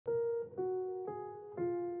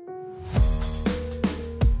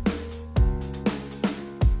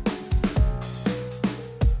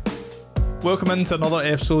Welcome into another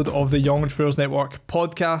episode of the Young Entrepreneurs Network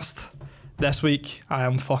podcast. This week, I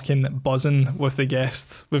am fucking buzzing with the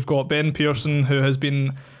guest. We've got Ben Pearson, who has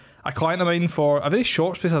been a client of mine for a very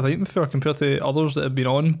short space of time before compared to others that have been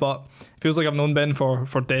on, but it feels like I've known Ben for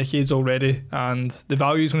decades already, and the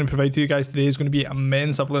value he's going to provide to you guys today is going to be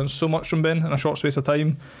immense. I've learned so much from Ben in a short space of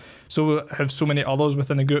time. So have so many others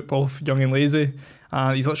within the group of Young and Lazy,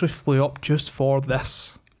 and he's literally flew up just for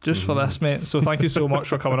this. For this, mate. So thank you so much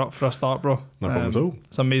for coming up for a start, bro. No problem at all.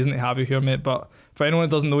 It's amazing to have you here, mate. But for anyone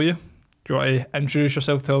that doesn't know you, do you want to introduce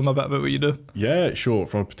yourself, tell them a bit about what you do? Yeah, sure.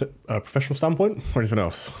 From a professional standpoint or anything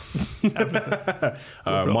else?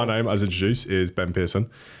 My name, as introduced, is Ben Pearson.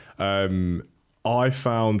 I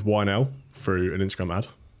found YNL through an Instagram ad,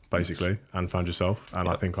 basically, and found yourself. And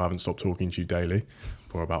I think I haven't stopped talking to you daily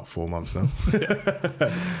for about 4 months now.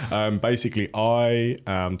 Basically, I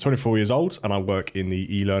am 24 years old and I work in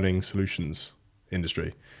the e-learning solutions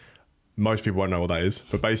industry. Most people won't know what that is,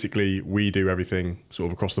 but basically we do everything sort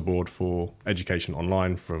of across the board for education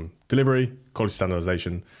online, from delivery, quality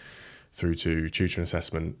standardization, through to tutoring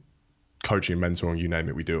assessment, coaching, mentoring, you name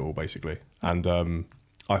it, we do it all basically. And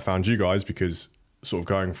I found you guys because sort of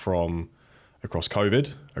going from across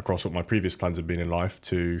COVID, across what my previous plans had been in life,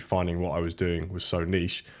 to finding what I was doing was so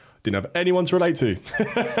niche, didn't have anyone to relate to.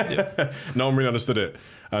 No one really understood it.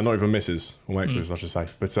 Not even missus, or my ex-missus, I should say.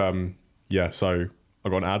 But yeah, so I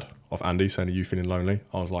got an ad off Andy saying, "Are you feeling lonely?"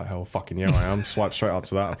 I was like, hell fucking yeah, I am. Swiped straight up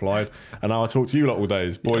to that, applied. And now I talk to you lot all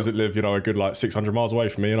days. Boys that live, a good 600 miles away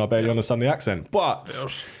from me, and I barely understand the accent. But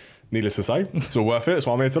needless to say, it's all worth it. That's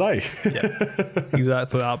why I'm here today. Yeah,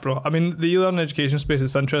 exactly that, bro. I mean, the e-learning education space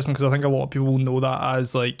is interesting because I think a lot of people know that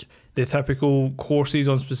as like the typical courses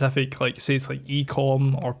on specific, like say it's like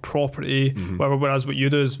e-com or property, whereas what you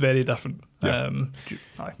do is very different.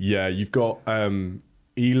 Yeah, you've got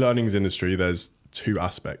e-learning's industry. There's two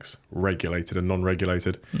aspects: regulated and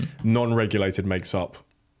non-regulated. Non-regulated makes up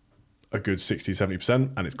a good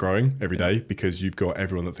 60-70%, and it's growing every day because you've got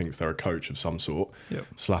everyone that thinks they're a coach of some sort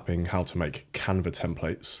slapping how to make Canva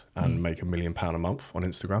templates and make £1 million a month on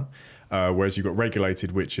Instagram. Whereas you've got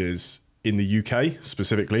regulated, which is in the UK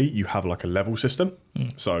specifically, you have like a level system.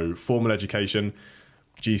 So formal education,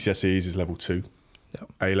 GCSEs is level 2,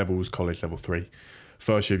 A levels, college level 3,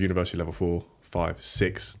 first year of university level 4, 5,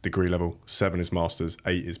 6, degree level, 7 is masters,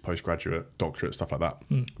 8 is postgraduate, doctorate, stuff like that.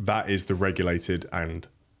 That is the regulated and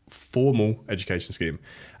formal education scheme.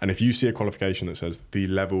 And if you see a qualification that says the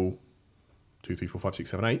level 2, 3, 4, 5, 6,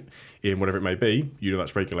 7, 8 in whatever it may be,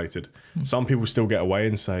 that's regulated. Some people still get away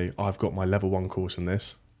and say, I've got my level 1 course in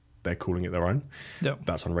this. They're calling it their own.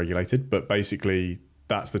 That's unregulated. But basically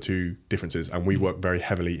that's the two differences. And we work very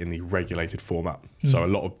heavily in the regulated format. So a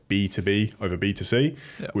lot of B2B over B2C,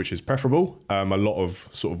 which is preferable. A lot of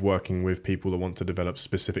sort of working with people that want to develop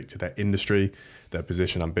specific to their industry, their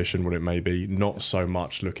position, ambition, what it may be, not so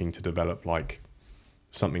much looking to develop like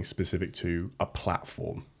something specific to a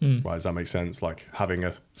platform, right? Does that make sense? Like having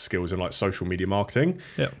skills in like social media marketing.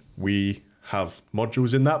 We have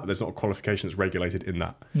modules in that, but there's not a qualification that's regulated in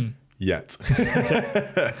that yet,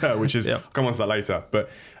 which is, I'll come on to that later. But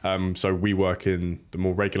so we work in the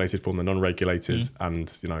more regulated form, the non-regulated, and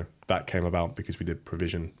that came about because we did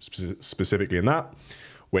provision specifically in that,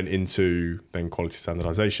 went into then quality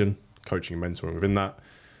standardization, coaching and mentoring within that,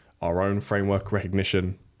 our own framework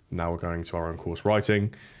recognition. Now we're going to our own course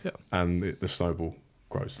writing, and the snowball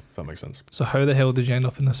grows, if that makes sense. So how the hell did you end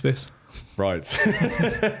up in this space? Right.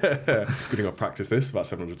 Good thing I've practiced this about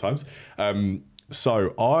 700 times.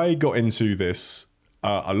 So I got into this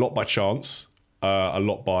a lot by chance, a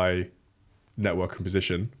lot by network and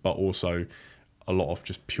position, but also a lot of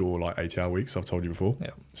just pure like 8-hour weeks, I've told you before.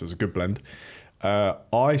 So it's a good blend.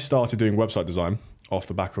 I started doing website design off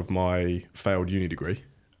the back of my failed uni degree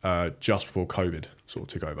just before COVID sort of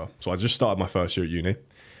took over. So I just started my first year at uni.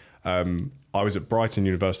 I was at Brighton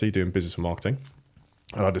University doing business and marketing.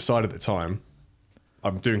 And I decided at the time,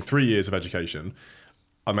 I'm doing 3 years of education.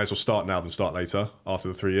 I may as well start now than start later after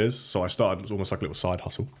the 3 years. So I started almost like a little side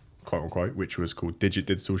hustle, quote unquote, which was called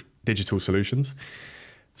digital solutions.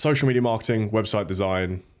 Social media marketing, website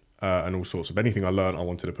design, and all sorts of anything I learned, I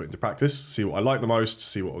wanted to put into practice, see what I like the most,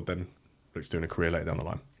 see what would then look to do in a career later down the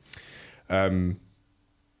line.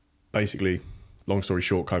 Basically, long story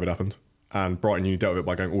short, COVID happened. And Brighton Uni dealt with it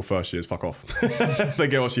by going, all first years, fuck off. They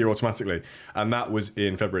get us a year automatically. And that was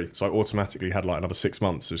in February. So I automatically had like another 6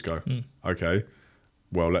 months to just go, okay,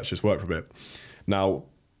 well, let's just work for a bit. Now,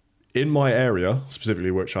 in my area, specifically,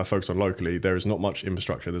 which I focus on locally, there is not much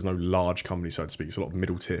infrastructure. There's no large company, so to speak. It's a lot of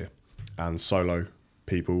middle tier and solo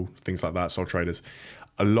people, things like that, sole traders.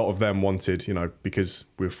 A lot of them wanted, because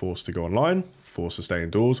we were forced to go online, forced to stay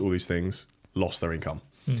indoors, all these things, lost their income.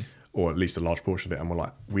 Or at least a large portion of it, and we're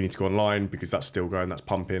like, we need to go online because that's still going, that's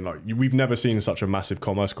pumping. Like, we've never seen such a massive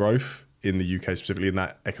commerce growth in the UK, specifically in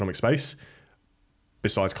that economic space,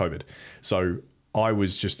 besides COVID. So I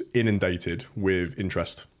was just inundated with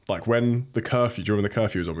interest. Like when the curfew, during the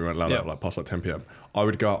curfew was on, we went loud out, like past like 10 p.m. I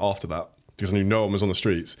would go out after that because I knew no one was on the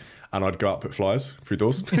streets, and I'd go out, put flyers through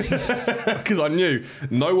doors because I knew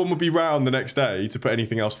no one would be round the next day to put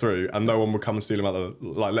anything else through, and no one would come and steal them out the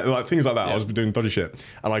like things like that. I was doing dodgy shit,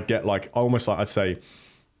 and I'd get like almost like I'd say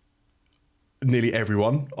nearly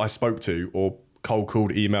everyone I spoke to or cold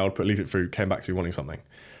called, emailed, put leaflet through, came back to me wanting something,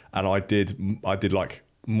 and I did like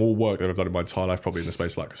more work than I've done in my entire life, probably in the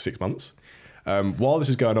space of like 6 months. While this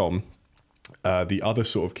is going on, the other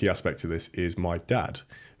sort of key aspect to this is my dad,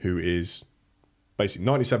 who is basically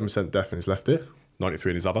 97% deaf in his left ear,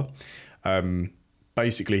 93 in his other.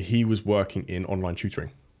 Basically, he was working in online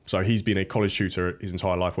tutoring. So he's been a college tutor his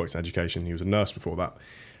entire life, works in education. He was a nurse before that.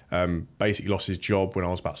 Basically lost his job when I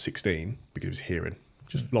was about 16 because of his hearing.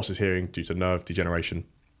 Just lost his hearing due to nerve degeneration.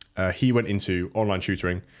 He went into online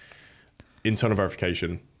tutoring, internal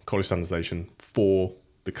verification, college standardization for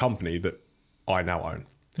the company that I now own.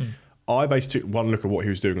 I basically took one look at what he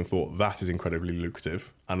was doing and thought that is incredibly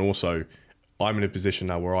lucrative. And also I'm in a position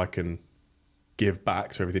now where I can give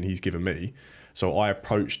back to everything he's given me. So I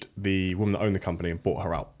approached the woman that owned the company and bought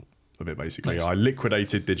her out of it, basically. Nice. I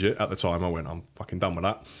liquidated Digit at the time. I went, I'm fucking done with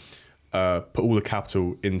that. Put all the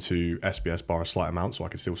capital into SBS bar a slight amount so I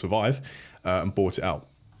could still survive, and bought it out.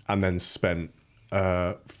 And then spent,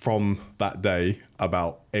 from that day,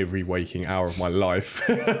 about every waking hour of my life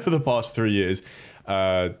for the past 3 years,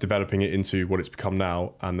 developing it into what it's become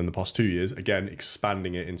now, and then the past 2 years, again,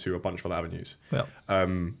 expanding it into a bunch of other avenues. Yep.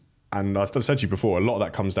 And I've said to you before, a lot of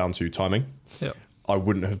that comes down to timing. Yep. I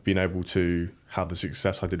wouldn't have been able to have the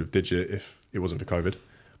success I did with Digit if it wasn't for COVID.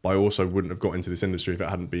 But I also wouldn't have got into this industry if it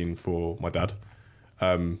hadn't been for my dad.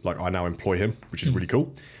 Like I now employ him, which is really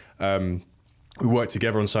cool. We work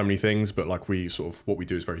together on so many things, but like we sort of, what we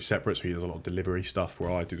do is very separate. So he does a lot of delivery stuff where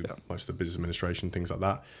I do most of the business administration, things like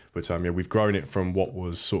that. But yeah, we've grown it from what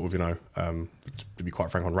was sort of, to be quite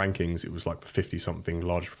frank on rankings, it was like the 50 something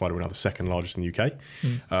largest provider. We're now the second largest in the UK.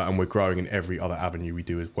 And we're growing in every other avenue we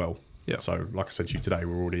do as well. Yeah. So like I said to you today,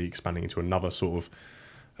 we're already expanding into another sort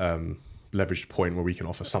of leveraged point where we can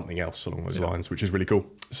offer something else along those lines, which is really cool.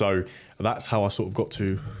 So that's how I sort of got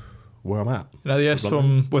to where I'm at. And I guess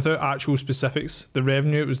from, without actual specifics, the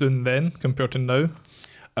revenue it was doing then compared to now?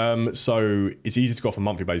 So it's easy to go off a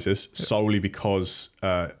monthly basis solely because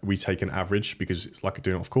we take an average because it's like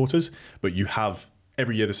doing it off quarters, but you have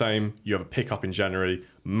every year the same. You have a pick up in January,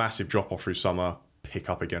 massive drop off through summer, pick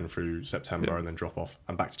up again through September, and then drop off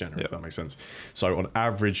and back to January, if that makes sense. So on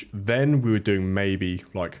average, then we were doing maybe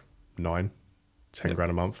like 9-10 grand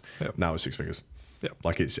a month. Now it's 6 figures.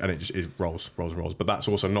 Like it rolls. But that's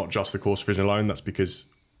also not just the course provision alone. That's because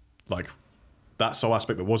like that sole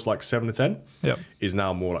aspect that was like 7 to 10 is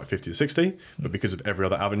now more like 50 to 60. But because of every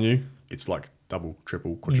other avenue, it's like double,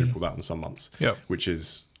 triple, quadruple that in some months, which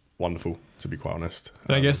is wonderful, to be quite honest.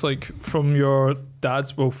 And I guess like from your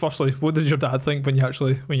dad's, well, firstly, what did your dad think when you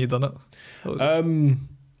done it?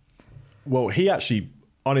 Well, he actually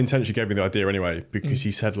unintentionally gave me the idea anyway, because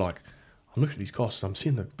he said like, I'm looking at these costs, I'm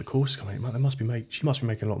seeing the course coming, man, she must be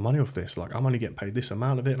making a lot of money off this. Like I'm only getting paid this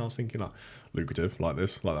amount of it. And I was thinking like lucrative, like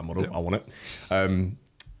this, like that model, I want it.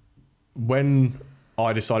 When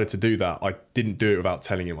I decided to do that, I didn't do it without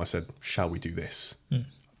telling him. I said, shall we do this?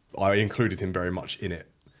 I included him very much in it.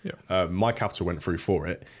 My capital went through for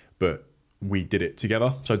it, but we did it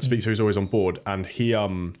together, so to speak. So he's always on board, and he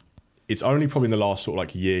it's only probably in the last sort of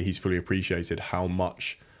like year he's fully appreciated how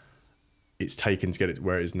much it's taken to get it to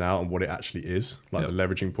where it is now and what it actually is, like the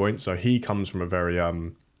leveraging point. So he comes from a very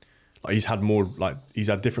like he's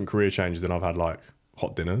had different career changes than I've had, like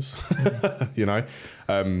hot dinners.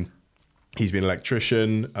 He's been an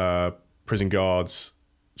electrician, prison guards,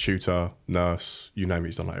 tutor, nurse, you name it,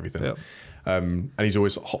 he's done like everything. And he's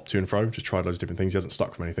always hopped to and fro, just tried loads of different things. He hasn't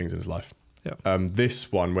stuck for many things in his life.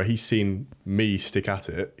 This one where he's seen me stick at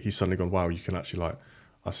it, he's suddenly gone, wow, you can actually like,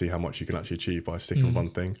 I see how much you can actually achieve by sticking with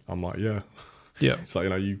one thing. I'm like, it's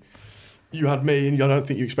like, you had me, and I don't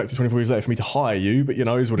think you expected 24 years later for me to hire you, but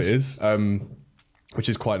is what it is. Which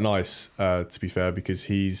is quite nice, to be fair, because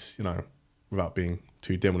he's, without being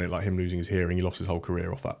too dim on it, like him losing his hearing, he lost his whole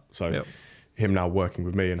career off that. So him now working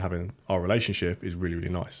with me and having our relationship is really, really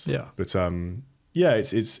nice. But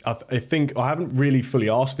I think I haven't really fully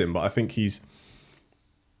asked him, but I think he's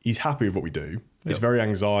happy with what we do. It's very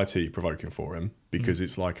anxiety provoking for him, because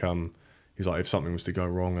it's like he's like, if something was to go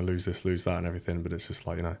wrong and lose this, lose that and everything, but it's just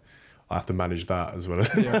like, I have to manage that as well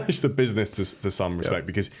as manage the business to some respect,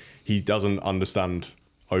 because he doesn't understand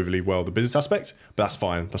overly well the business aspect, but that's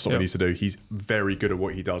fine. That's not what he needs to do. He's very good at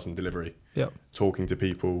what he does in delivery. Talking to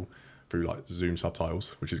people through like Zoom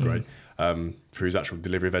subtitles, which is great. Through his actual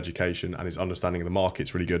delivery of education and his understanding of the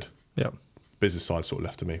market's really good. Business side sort of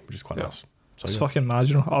left to me, which is quite nice. So, it's fucking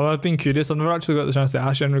magical. I've been curious. I've never actually got the chance to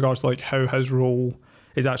ask you in regards to like how his role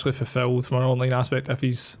is actually fulfilled from an online aspect if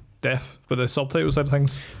he's deaf, but the subtitle side of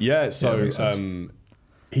things. Yeah, so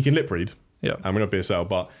he can lip read. And we're not BSL,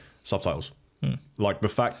 but subtitles. Like the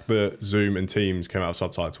fact that Zoom and Teams came out of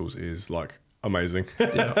subtitles is like amazing.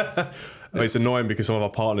 It's annoying because some of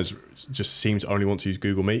our partners just seem to only want to use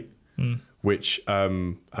Google Meet, which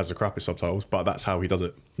has the crappiest subtitles, but that's how he does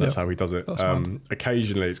it. That's how he does it.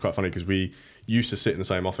 Occasionally, it's quite funny because we used to sit in the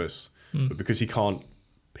same office, but because he can't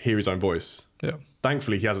hear his own voice,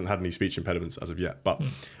 thankfully he hasn't had any speech impediments as of yet, but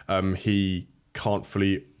he can't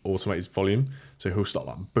fully automate his volume, so he'll start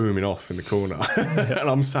like booming off in the corner, and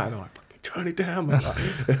I'm sat there like, fucking turn it down.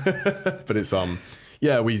 But it's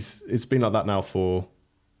it's been like that now for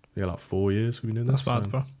like 4 years we've been doing this. That's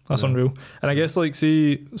mad, bro. That's unreal. And I guess like,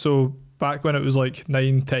 see, so back when it was like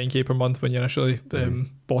 9-10k per month when you initially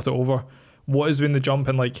bought it over, what has been the jump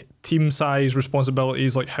in like team size,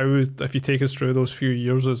 responsibilities, like how, if you take us through those few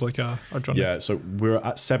years as like a journey? Yeah, so we're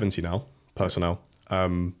at 70 now, personnel.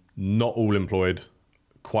 Not all employed.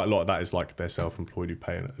 Quite a lot of that is like they're self-employed who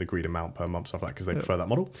pay an agreed amount per month, stuff like that, because they prefer that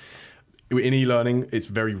model. In e-learning, it's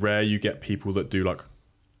very rare you get people that do like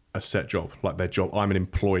a set job, like their job. I'm an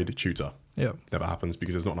employed tutor. Never happens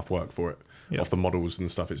because there's not enough work for it. Off the models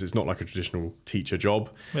and stuff, it's not like a traditional teacher job.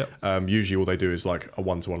 Usually all they do is like a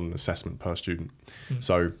one-to-one assessment per student.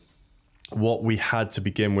 So what we had to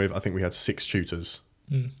begin with, I think we had 6 tutors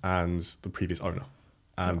and the previous owner,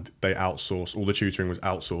 and they outsourced, all the tutoring was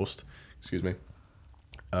outsourced,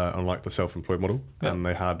 unlike the self-employed model. And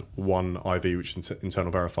they had one IV, which is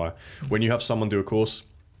internal verifier. When you have someone do a course,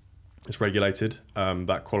 it's regulated.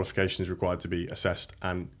 That qualification is required to be assessed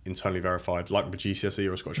and internally verified, like with GCSE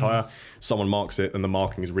or a Scottish Higher. Someone marks it and the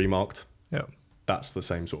marking is remarked. That's the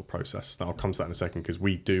same sort of process. Now I'll come to that in a second, because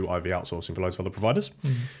we do IV outsourcing for loads of other providers,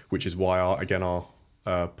 which is why our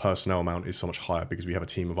personnel amount is so much higher, because we have a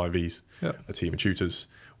team of IVs, a team of tutors.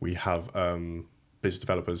 We have business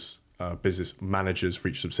developers, business managers for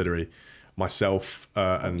each subsidiary, myself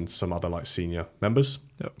and some other like senior members.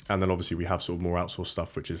 And then obviously we have sort of more outsourced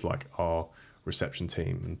stuff, which is like our reception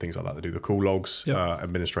team and things like that. They do the call logs,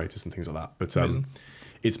 administrators and things like that. But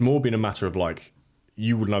it's more been a matter of like,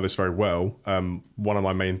 you would know this very well. One of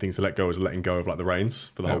my main things to let go is letting go of like the reins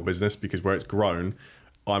for the whole business, because where it's grown,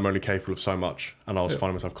 I'm only capable of so much, and I was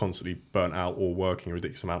finding myself constantly burnt out or working a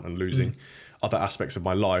ridiculous amount and losing other aspects of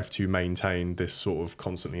my life to maintain this sort of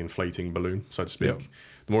constantly inflating balloon, so to speak.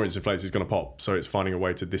 The more it's inflated, it's going to pop. So it's finding a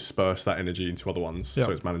way to disperse that energy into other ones,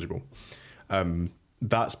 so it's manageable.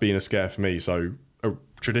 That's been a scare for me. So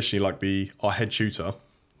traditionally, like our head tutor,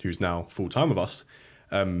 who's now full-time with us,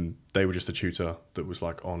 they were just a tutor that was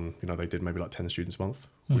like on, they did maybe like 10 students a month,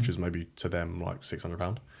 which was maybe to them like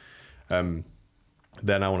 £600.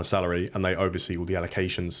 They're now on a salary and they oversee all the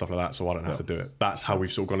allocations, stuff like that, so I don't have to do it. That's how we've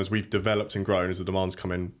sort of gone. As we've developed and grown, as the demands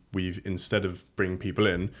come in, we've, instead of bringing people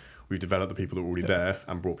in, we've developed the people that were already there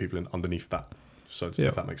and brought people in underneath that. So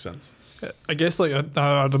if that makes sense. I guess like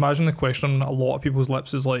I'd imagine the question on a lot of people's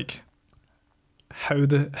lips is like, how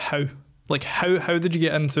did you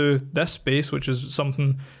get into this space, which is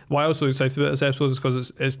something why I was so excited about this episode is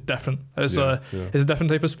because it's different. It's a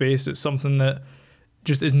different type of space. It's something that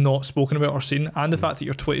just is not spoken about or seen, and the fact that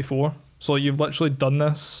you're 24, so you've literally done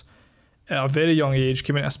this at a very young age,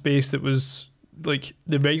 came into a space that was like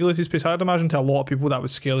the regulated space. I'd imagine to a lot of people that would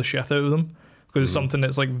scare the shit out of them, because it's something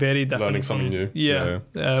that's like very different. Learning something new.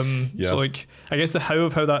 So like, I guess the how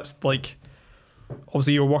of how that's like,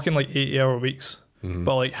 obviously you're working like 8-hour weeks,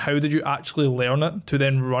 but like how did you actually learn it to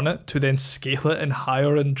then run it to then scale it and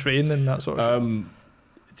hire and train and that sort of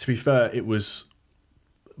shit? To be fair, it was,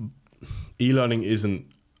 e-learning isn't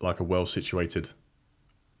like a well-situated,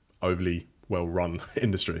 overly well-run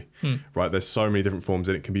industry, right? There's so many different forms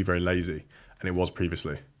and it can be very lazy, and it was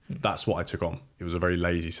previously. That's what I took on. It was a very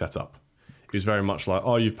lazy setup. It was very much like,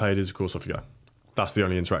 oh, you've paid, here's a course, off you go. That's the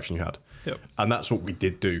only interaction you had. And that's what we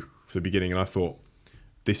did do for the beginning, and I thought,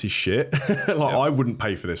 this is shit. I wouldn't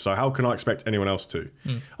pay for this, so how can I expect anyone else to?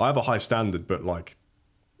 I have a high standard, but like,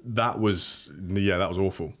 that was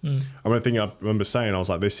awful. I remember saying, I was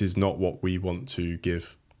like, this is not what we want to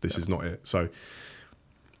give. This is not it. So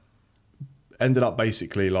ended up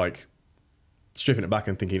basically like stripping it back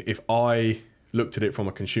and thinking, if I looked at it from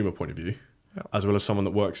a consumer point of view, as well as someone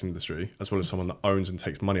that works in the industry, as well as someone that owns and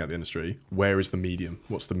takes money out of the industry. Where is the medium?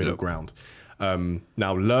 What's the middle ground?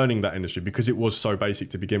 Now, learning that industry, because it was so basic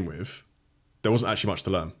to begin with, there wasn't actually much to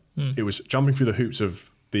learn. It was jumping through the hoops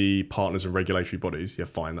of the partners and regulatory bodies. Yeah,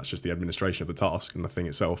 fine, that's just the administration of the task and the thing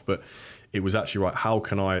itself. But it was actually, right, how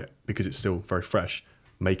can I, because it's still very fresh,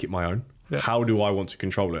 make it my own? How do I want to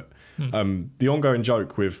control it? The ongoing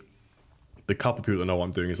joke with the couple of people that know what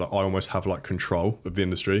I'm doing is like, I almost have like control of the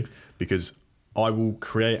industry, because I will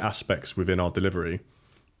create aspects within our delivery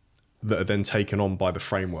that are then taken on by the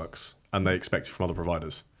frameworks and they expect it from other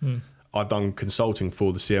providers. I've done consulting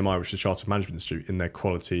for the CMI, which is the Chartered Management Institute, in their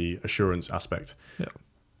quality assurance aspect,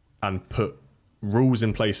 and put rules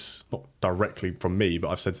in place, not directly from me, but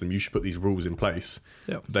I've said to them, you should put these rules in place.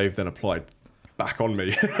 They've then applied back on me,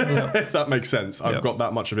 if that makes sense. I've got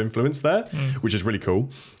that much of influence there, which is really cool.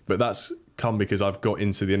 But that's come because I've got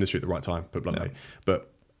into the industry at the right time, put bluntly.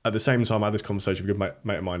 But at the same time, I had this conversation with a good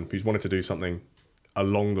mate of mine who's wanted to do something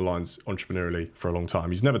along the lines entrepreneurially for a long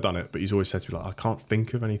time. He's never done it, but he's always said to me, like, I can't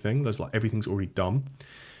think of anything. There's like, everything's already done.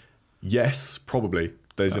 Yes, probably.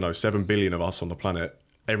 There's, 7 billion of us on the planet.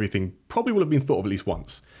 Everything probably will have been thought of at least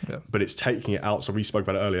once, but it's taking it out. So we spoke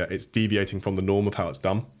about it earlier. It's deviating from the norm of how it's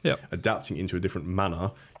done, adapting into a different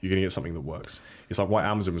manner. You're going to get something that works. It's like why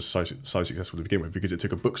Amazon was so successful to begin with, because it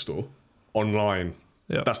took a bookstore online.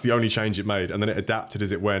 That's the only change it made. And then it adapted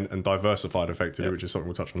as it went and diversified effectively, which is something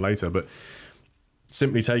we'll touch on later. But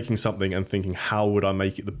simply taking something and thinking, how would I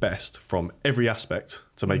make it the best from every aspect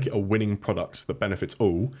to make it a winning product that benefits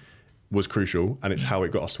all, was crucial, and it's how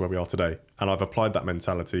it got us to where we are today. And I've applied that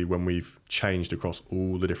mentality when we've changed across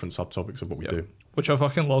all the different subtopics of what we do. Which I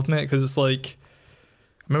fucking loved, mate, because it's like,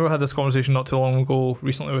 I remember I had this conversation not too long ago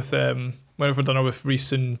recently with, went over for dinner with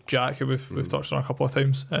Reese and Jack, who we've touched on a couple of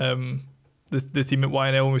times, the team at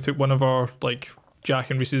YNL, and we took one of our, like, Jack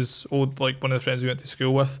and Reese's old, like, one of the friends we went to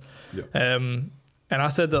school with. And I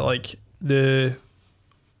said that, like, the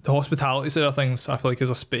hospitality side of things, I feel like, is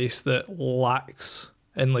a space that lacks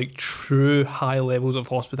in like true high levels of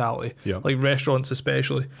hospitality, like restaurants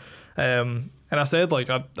especially. And I said, like,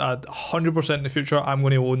 I'd 100% in the future, I'm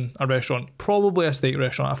going to own a restaurant, probably a steak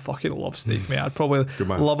restaurant. I fucking love steak, mate. I'd probably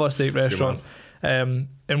love a steak restaurant. And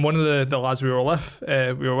one of the lads we were with,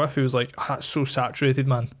 he was like, that's so saturated,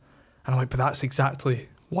 man. And I'm like, but that's exactly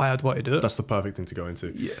why I'd want to do it. That's the perfect thing to go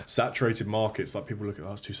into. Saturated markets, like people look at,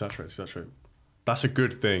 oh, it's too saturated. That's a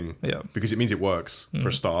good thing, because it means it works for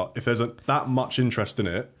a start. If there's that much interest in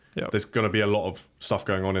it, there's going to be a lot of stuff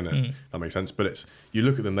going on in it. That makes sense. But you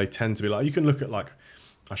look at them, they tend to be like, you can look at, like,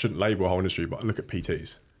 I shouldn't label a whole industry, but look at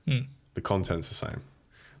PTs. The content's the same.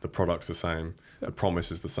 The product's the same. The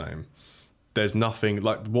promise is the same. There's nothing,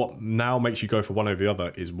 like, what now makes you go for one over the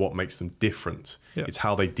other is what makes them different. It's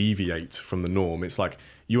how they deviate from the norm. It's like,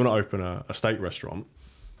 you want to open a steak restaurant,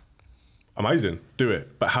 amazing, do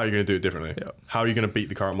it. But how are you going to do it differently? How are you going to beat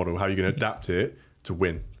the current model? How are you going to adapt it to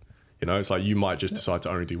win? It's like you might just decide to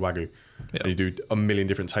only do Wagyu. And you do a million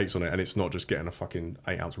different takes on it, and it's not just getting a fucking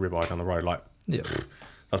 8-ounce ribeye down the road. Like,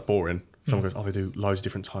 that's boring. Someone goes, oh, they do loads of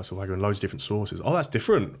different types of Wagyu and loads of different sauces. Oh, that's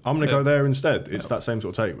different. I'm going to go there instead. It's that same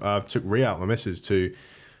sort of take. I took Rhea out, my missus, to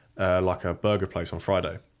like a burger place on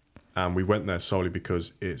Friday. And we went there solely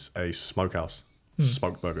because it's a smokehouse.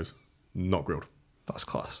 Smoked burgers, not grilled. That's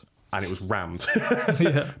class. And it was rammed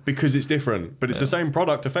because it's different, but it's the same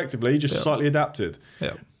product effectively, just slightly adapted.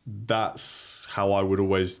 That's how I would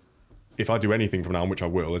always, if I do anything from now on, which I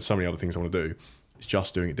will, there's so many other things I want to do, it's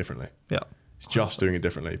just doing it differently. It's just doing it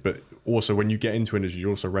differently. But also when you get into industry, you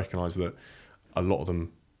also recognize that a lot of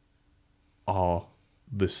them are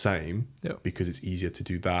the same because it's easier to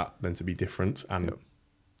do that than to be different and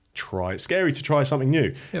try. It's scary to try something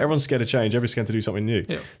new. Everyone's scared of change. Everyone's scared to do something new.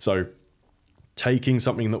 So taking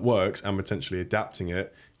something that works and potentially adapting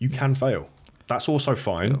it, you can fail. That's also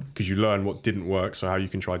fine because you learn what didn't work, so how you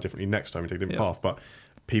can try differently next time and take a different path. But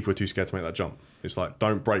people are too scared to make that jump. It's like,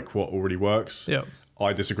 don't break what already works.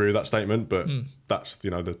 I disagree with that statement, but that's,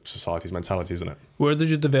 the society's mentality, isn't it? Where did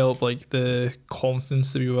you develop like the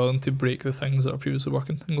confidence to be willing to break the things that are previously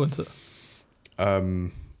working and go into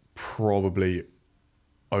it? Probably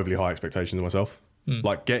overly high expectations of myself.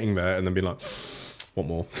 Like getting there and then being like, want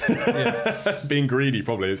more. Being greedy,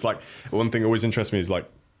 probably. It's like, one thing that always interests me is like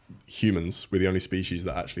humans, we're the only species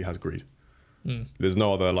that actually has greed. There's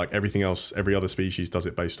no other, like everything else, every other species does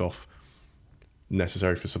it based off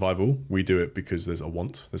necessary for survival. We do it because there's a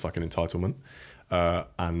want, there's like an entitlement.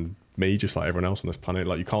 And me, just like everyone else on this planet,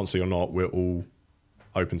 like you can't see or not, we're all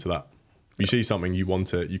open to that. If you see something, you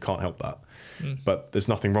want it, you can't help that. But there's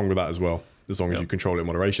nothing wrong with that as well, as long as you control it in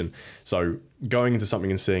moderation. So going into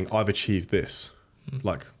something and seeing, I've achieved this,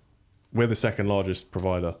 like we're the second largest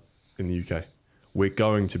provider in the UK. We're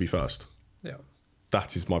going to be first. Yeah.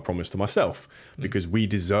 That is my promise to myself, because we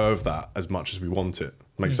deserve that as much as we want it.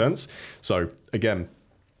 Makes sense? So again,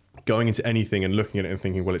 going into anything and looking at it and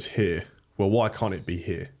thinking, well, it's here. Well, why can't it be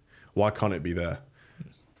here? Why can't it be there?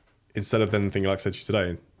 Instead of then thinking, like I said to you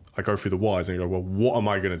today, I go through the whys and go, well, what am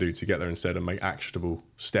I going to do to get there instead, and make actionable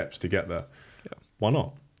steps to get there? Yeah. Why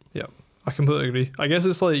not? Yeah, I completely agree. I guess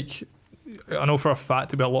it's like, I know for a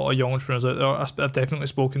fact to be a lot of young entrepreneurs out there. I've definitely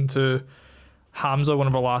spoken to Hamza, one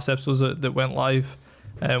of our last episodes that went live.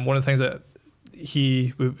 One of the things that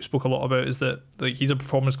we spoke a lot about is that like he's a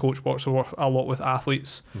performance coach, works a lot with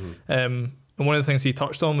athletes. And one of the things he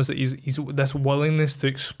touched on was that he's this willingness to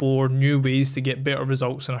explore new ways to get better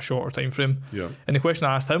results in a shorter time frame. Yeah. And the question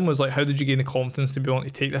I asked him was like, how did you gain the confidence to be able to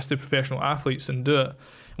take this to professional athletes and do it? And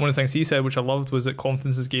one of the things he said, which I loved, was that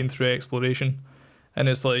confidence is gained through exploration. And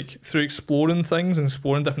it's like through exploring things and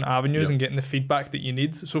exploring different avenues and getting the feedback that you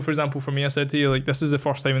need. So for example, for me, I said to you, like, this is the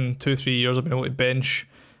first time in 2-3 years I've been able to bench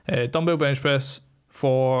dumbbell bench press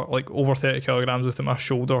for like over 30 kilograms without my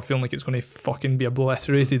shoulder feeling like it's going to fucking be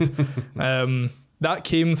obliterated. That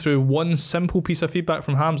came through one simple piece of feedback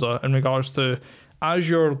from Hamza in regards to, as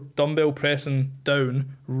you're dumbbell pressing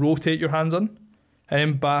down, rotate your hands in and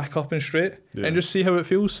then back up and straight and just see how it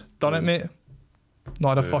feels. Done it, mate.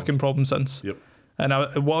 Not had a fucking problem since. Yep. And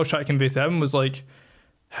what I was trying to convey to him was like,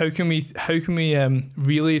 how can we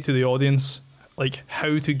relay to the audience like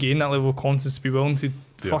how to gain that level of confidence to be willing to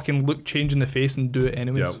fucking look change in the face and do it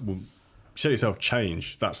anyways. Yeah, well, you say to yourself,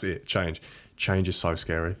 change. That's it. Change. Change is so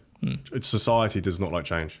scary. Society does not like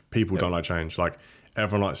change. People don't like change. Like,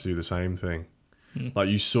 everyone likes to do the same thing. Like,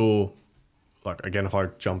 you saw, like, again, if I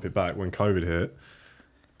jump it back, when COVID hit,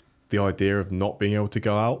 the idea of not being able to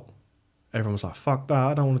go out, everyone was like, fuck that,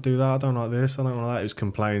 I don't want to do that, I don't like this, I don't like that. It was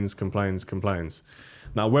complains.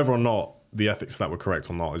 Now, whether or not the ethics that were correct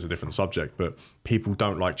or not is a different subject, but people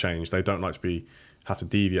don't like change. They don't like to have to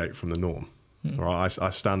deviate from the norm. All right,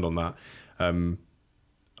 I stand on that.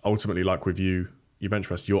 Ultimately, like with you bench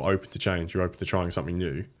press, you're open to change. You're open to trying something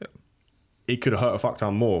new. Yep. It could have hurt a fuck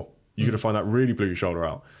ton more. You could have found that really blew your shoulder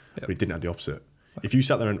out, but it didn't have the opposite. If you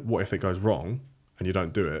sat there and what if it goes wrong and you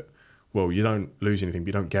don't do it, well, you don't lose anything, but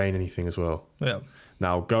you don't gain anything as well. Yeah.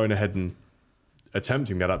 Now, going ahead and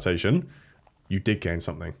attempting the adaptation, you did gain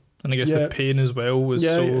something. And I guess the pain as well was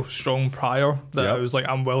so strong prior that I was like,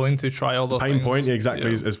 I'm willing to try other things. Pain point,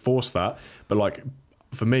 exactly, has forced that. But like,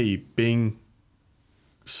 for me, being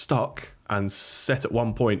stuck and set at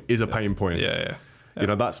one point is a pain point. You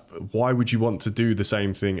know, that's why would you want to do the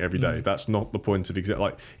same thing every day? That's not the point of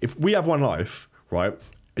like, if we have one life, right?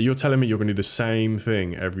 You're telling me you're going to do the same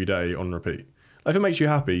thing every day on repeat. If it makes you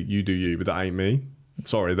happy, you do you, but that ain't me.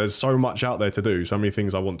 Sorry, there's so much out there to do, so many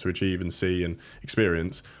things I want to achieve and see and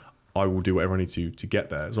experience. I will do whatever I need to get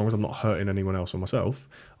there. As long as I'm not hurting anyone else or myself,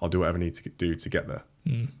 I'll do whatever I need to do to get there.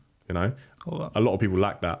 You know, a lot of people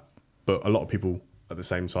lack that, but a lot of people at the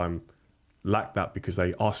same time lack that because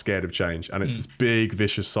they are scared of change. And it's this big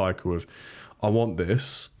vicious cycle of, I want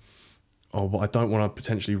this, but I don't want to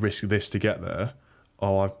potentially risk this to get there.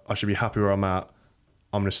 I should be happy where I'm at.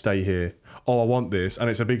 I'm going to stay here. I want this. And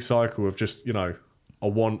it's a big cycle of just, you know, I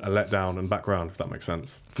want a letdown and background, if that makes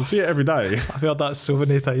sense. You see it every day. I've heard that so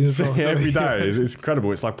many times. See it every day. It's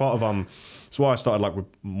incredible. It's like part of, it's why I started like with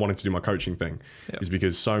wanting to do my coaching thing, is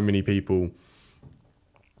because so many people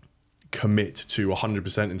commit to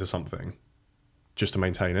 100% into something just to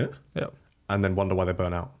maintain it and then wonder why they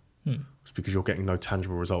burn out. It's because you're getting no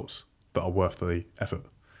tangible results that are worth the effort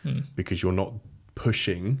because you're not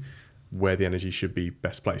pushing where the energy should be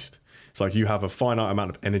best placed. It's like you have a finite amount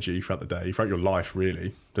of energy throughout the day, throughout your life,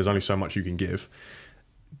 really. There's only so much you can give.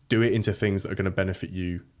 Do it into things that are going to benefit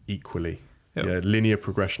you equally. Linear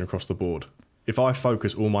progression across the board. If I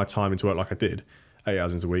focus all my time into work like I did, 8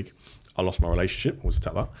 hours into a week, I lost my relationship. I was to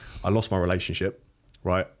tell that. I lost my relationship,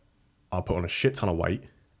 right? I put on a shit ton of weight.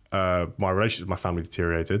 My relationship with my family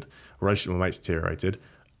deteriorated. Relationship with my mates deteriorated.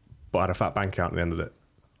 But I had a fat bank account at the end of it.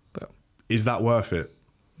 Is that worth it?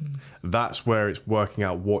 That's where it's working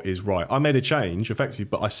out what is right. I made a change effectively,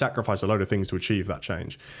 but I sacrificed a load of things to achieve that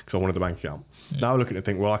change because I wanted the bank account. Now I look at it and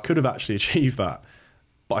think, well, I could have actually achieved that,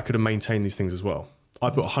 but I could have maintained these things as well. I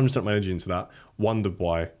put 100% of my energy into that, wondered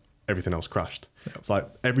why everything else crashed. It's like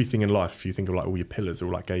everything in life, if you think of like all your pillars, they're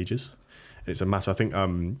all like gauges. It's a matter. I think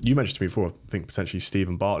you mentioned to me before, I think potentially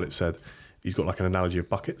Stephen Bartlett said, he's got like an analogy of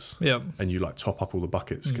buckets and you like top up all the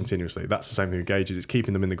buckets continuously. That's the same thing with gauges. It's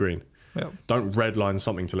keeping them in the green. Don't redline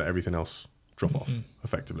something to let everything else drop off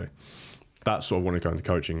effectively. That's sort of want to go into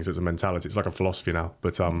coaching. It's a mentality. It's like a philosophy now,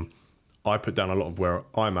 but I put down a lot of where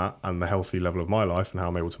I'm at and the healthy level of my life and how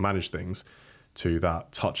I'm able to manage things to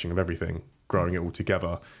that touching of everything, growing it all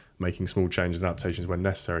together, making small changes and adaptations when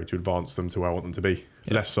necessary to advance them to where I want them to be.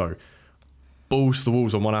 Less so balls to the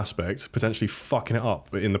walls on one aspect, potentially fucking it up,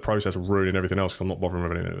 but in the process ruining everything else because I'm not bothering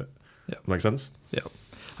with any of it. Make sense? Yeah.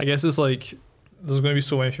 I guess it's like there's going to be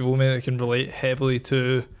so many people maybe that can relate heavily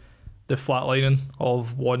to the flatlining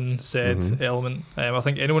of one said element. I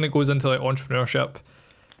think anyone that goes into like entrepreneurship,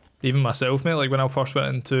 even myself, mate, like when I first went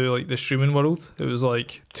into like the streaming world, it was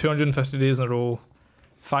like 250 days in a row,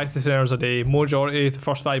 5 to 10 hours a day, majority the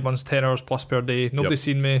first 5 months 10 hours plus per day. Nobody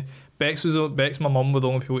seen me. Bex, my mum, were the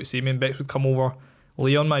only people that see me, and Bex would come over,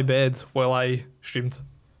 lay on my bed while I streamed,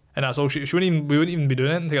 and that's all we wouldn't even be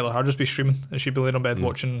doing anything together. I'd just be streaming and she'd be laying on bed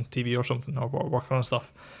watching TV or something or working on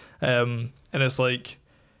stuff, and it's like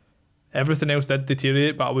everything else did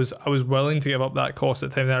deteriorate, but I was willing to give up that cost at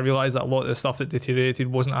the time. And I realised that a lot of the stuff that deteriorated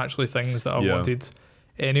wasn't actually things that I wanted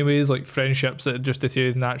anyways, like friendships that just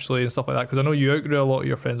deteriorated naturally and stuff like that, because I know you outgrew a lot of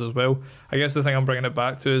your friends as well. I guess the thing I'm bringing it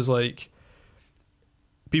back to is like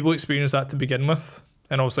people experience that to begin with,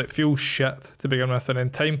 and also it feels shit to begin with, and then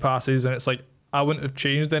time passes and it's like I wouldn't have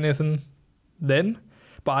changed anything then,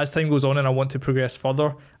 but as time goes on and I want to progress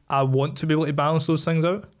further, I want to be able to balance those things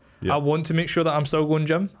out. I want to make sure that I'm still going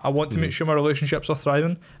gym. I want to make sure my relationships are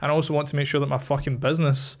thriving, and I also want to make sure that my fucking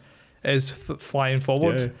business is flying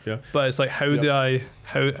forward. But it's like how would I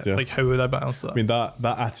balance that? I mean, that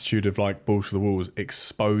attitude of like balls to the walls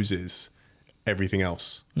exposes everything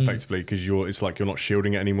else effectively, because it's like you're not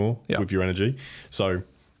shielding it anymore with your energy. So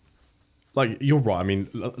like you're right. I mean,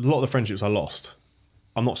 a lot of the friendships I lost,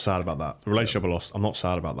 I'm not sad about that. The relationship I lost, I'm not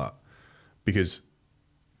sad about that, because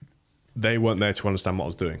they weren't there to understand what I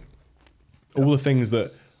was doing. All the things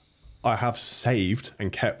that I have saved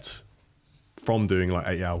and kept from doing like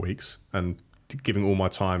 8-hour weeks and giving all my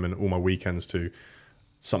time and all my weekends to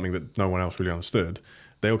something that no one else really understood,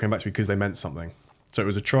 they all came back to me because they meant something. So it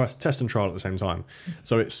was a test and trial at the same time.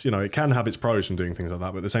 So it's, it can have its pros from doing things like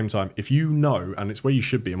that, but at the same time, if you know, and it's where you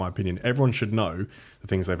should be in my opinion, everyone should know the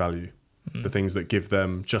things they value, the things that give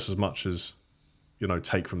them just as much as,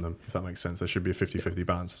 take from them, if that makes sense. There should be a 50-50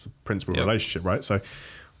 balance. It's a principle of relationship, right? So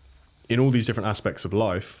in all these different aspects of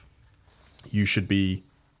life, you should be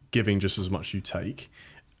giving just as much as you take,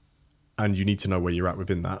 and you need to know where you're at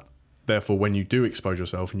within that. Therefore, when you do expose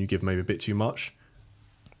yourself and you give maybe a bit too much,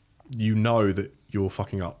 you know that you're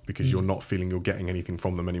fucking up because you're not feeling you're getting anything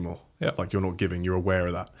from them anymore. Like you're not giving, you're aware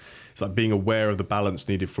of that. It's like being aware of the balance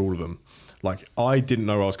needed for all of them. Like I didn't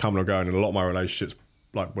know I was coming or going in a lot of my relationships,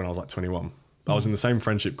 like when I was like 21. I was in the same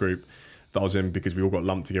friendship group that I was in because we all got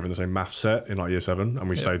lumped together in the same math set in like year 7, and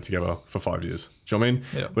we stayed together for 5 years. Do you know what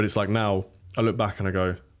I mean? But it's like now I look back and I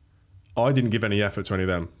go, I didn't give any effort to any of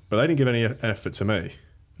them, but they didn't give any effort to me.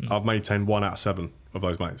 I've maintained 1 out of 7 of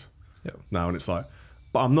those mates now, and it's like,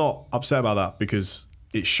 but I'm not upset about that because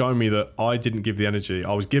it's shown me that I didn't give the energy.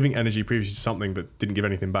 I was giving energy previously to something that didn't give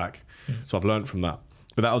anything back. So I've learned from that.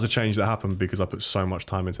 But that was a change that happened because I put so much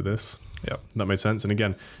time into this. That made sense. And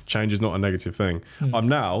again, change is not a negative thing. I'm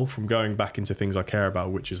now, from going back into things I care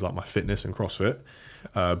about, which is like my fitness and CrossFit,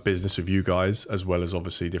 business with you guys, as well as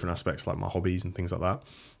obviously different aspects like my hobbies and things like that.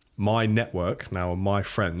 My network now and my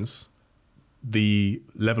friends, the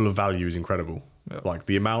level of value is incredible. Like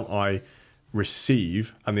the amount I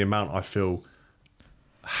receive and the amount I feel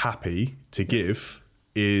happy to give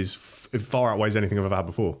is far outweighs anything I've ever had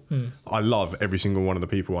before. I love every single one of the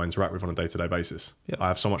people I interact with on a day-to-day basis. I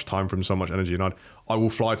have so much time for them, so much energy, and I will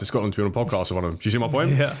fly to Scotland to be on a podcast with one of them. Do you see my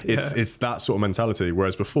point? It's that sort of mentality.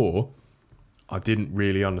 Whereas before, I didn't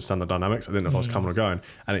really understand the dynamics. I didn't know if I was coming or going,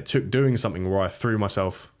 and it took doing something where I threw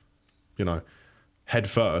myself, head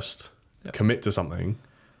first, commit to something,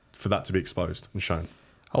 for that to be exposed and shown.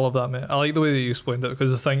 I love that, mate. I like the way that you explained it,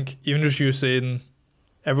 because I think even just you saying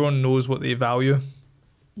everyone knows what they value,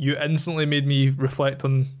 you instantly made me reflect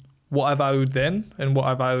on what I valued then and what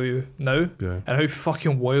I value now, and how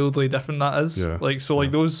fucking wildly different that is.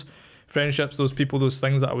 Like those friendships, those people, those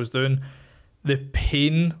things that I was doing, the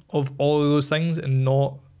pain of all of those things and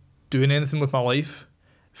not doing anything with my life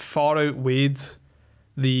far outweighed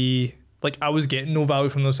the, like, I was getting no value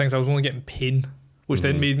from those things. I was only getting pain, which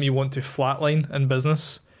then made me want to flatline in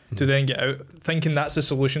business to then get out, thinking that's the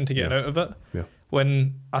solution to getting out of it.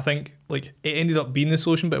 When I think like it ended up being the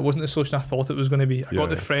solution, but it wasn't the solution I thought it was going to be. I got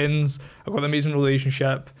the friends, I got the amazing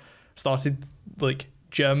relationship, started like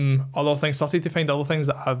gym, other things, started to find other things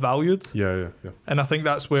that I valued. And I think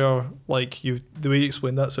that's where like the way you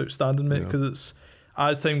explained that's outstanding, mate, because it's,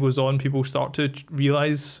 as time goes on, people start to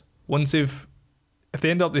realise once if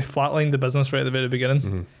they end up, they flatline the business right at the very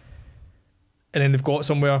beginning, and then they've got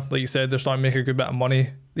somewhere, like you said, they're starting to make a good bit of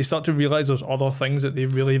money, they start to realise there's other things that they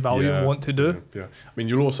really value and want to do. Yeah. I mean,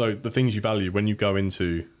 you'll also, the things you value when you go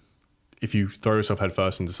into, if you throw yourself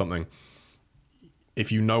headfirst into something,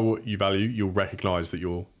 if you know what you value, you'll recognise that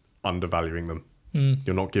you're undervaluing them.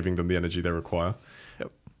 You're not giving them the energy they require.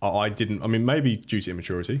 Yep. I mean, maybe due to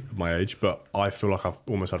immaturity of my age, but I feel like I've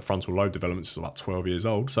almost had frontal lobe development since about 12 years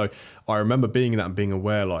old. So I remember being in that and being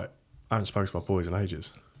aware, like, I haven't spoken to my boys in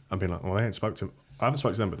ages. And being like, well, I haven't spoken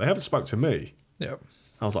to them, but they haven't spoken to me. Yep.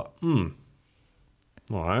 I was like, all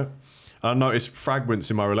right. I noticed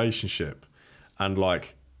fragments in my relationship and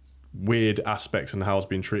like weird aspects and how I was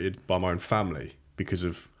being treated by my own family because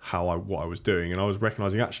of what I was doing. And I was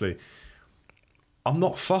recognizing, actually, I'm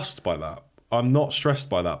not fussed by that. I'm not stressed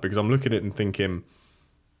by that, because I'm looking at it and thinking,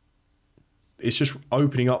 it's just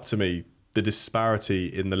opening up to me the disparity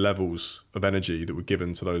in the levels of energy that were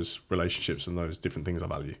given to those relationships and those different things I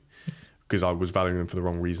value, because I was valuing them for the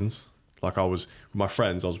wrong reasons. Like, I was with my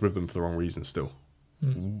friends, I was with them for the wrong reasons still.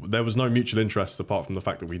 There was no mutual interest apart from the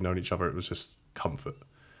fact that we'd known each other. It was just comfort.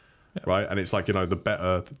 Yeah. Right. And it's like, the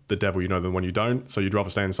better the devil you know than one you don't. So you'd rather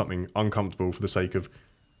stay in something uncomfortable for the sake of,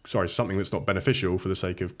 something that's not beneficial for the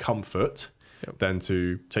sake of comfort, than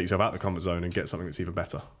to take yourself out of the comfort zone and get something that's even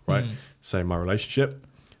better. Right. Same my relationship,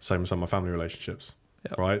 same with some of my family relationships.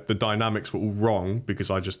 Right. The dynamics were all wrong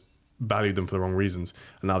because I just valued them for the wrong reasons.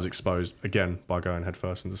 And I was exposed again by going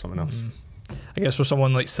headfirst into something else. I guess for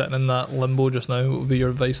someone like sitting in that limbo just now, what would be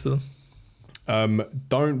your advice to them?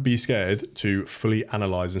 Don't be scared to fully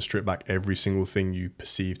analyze and strip back every single thing you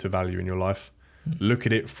perceive to value in your life. Look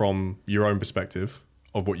at it from your own perspective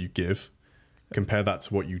of what you give, compare that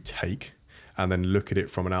to what you take, and then look at it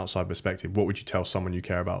from an outside perspective. What would you tell someone you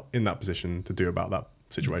care about in that position to do about that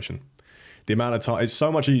situation? The amount of time, it's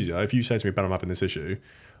so much easier. If you say to me, Ben, I'm having this issue,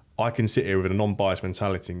 I can sit here with a non-biased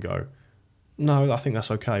mentality and go, no, I think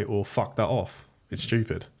that's okay, or fuck that off. It's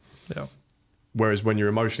stupid. Yeah. Whereas when you're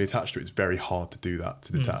emotionally attached to it, it's very hard to do that,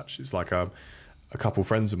 to detach. It's like a couple of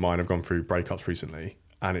friends of mine have gone through breakups recently,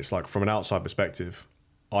 and it's like, from an outside perspective,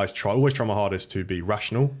 I always try my hardest to be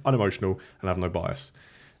rational, unemotional, and have no bias.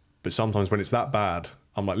 But sometimes when it's that bad,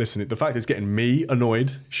 I'm like, listen, the fact it's getting me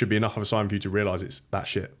annoyed should be enough of a sign for you to realise it's that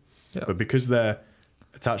shit. Yeah. But because they're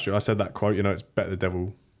attached to it, I said that quote, it's better the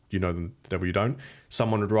devil you know than the devil you don't.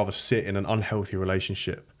 Someone would rather sit in an unhealthy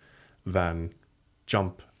relationship than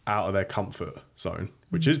jump out of their comfort zone,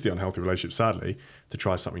 which is the unhealthy relationship, sadly, to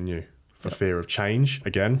try something new for fear of change.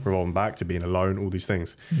 Again, revolving back to being alone, all these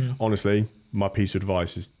things. Honestly, my piece of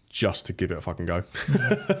advice is just to give it a fucking go.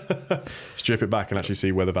 Strip it back and actually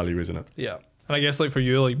see where the value is in it. Yeah. And I guess like for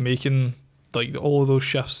you, like making like all of those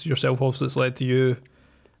shifts yourself, obviously it's led to you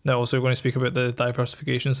now also going to speak about the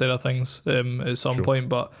diversification side of things at some point,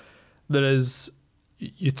 but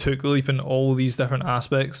you took the leap in all these different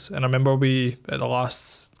aspects. And I remember at the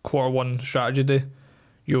last Q1 strategy day,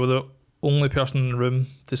 you were the only person in the room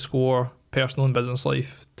to score personal and business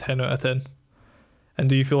life 10 out of 10. And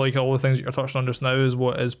do you feel like all the things that you're touching on just now is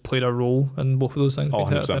what has played a role in both of those things?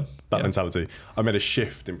 100%. That mentality. I made a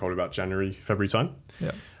shift in probably about January, February time.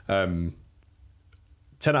 Yeah. 10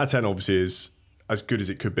 out of 10 obviously is as good as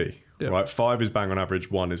it could be. Yeah. Right? 5 is bang on average.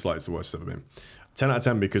 1 is like it's the worst it's ever been. 10 out of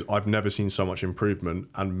 10 because I've never seen so much improvement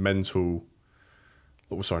and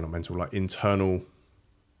internal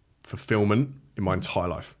fulfillment in my entire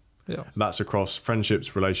life. Yeah. That's across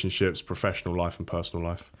friendships, relationships, professional life and personal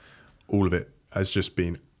life. All of it has just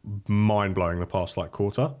been mind-blowing the past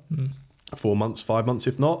quarter, 4 months, 5 months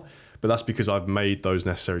if not. But that's because I've made those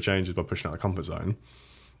necessary changes by pushing out the comfort zone,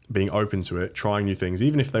 being open to it, trying new things,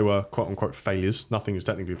 even if they were quote-unquote failures. Nothing is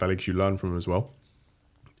technically a failure because you learn from them as well.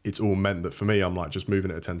 It's all meant that for me, I'm like just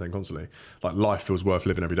moving it at 10-10 constantly. Like life feels worth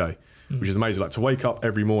living every day, which is amazing. Like to wake up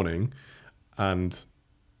every morning and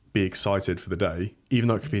be excited for the day, even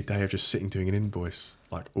though it could be a day of just sitting doing an invoice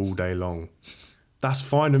like all day long. That's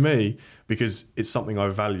fine to me because it's something I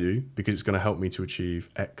value, because it's going to help me to achieve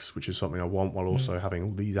X, which is something I want, while also having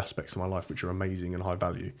all these aspects of my life which are amazing and high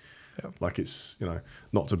value. Yeah. Like it's,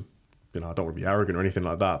 not to, I don't want to be arrogant or anything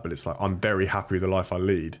like that, but it's like I'm very happy with the life I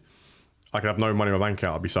lead. I could have no money in my bank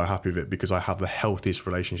account, I'd be so happy with it because I have the healthiest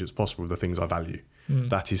relationships possible with the things I value.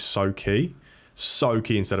 That is so key. So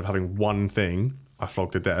key, instead of having one thing I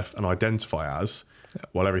flog to death and identify as,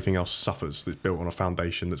 while everything else suffers, that's built on a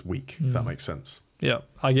foundation that's weak, if that makes sense. Yeah,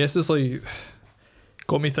 I guess it's like,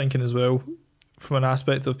 got me thinking as well, from an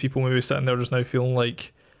aspect of people maybe sitting there just now feeling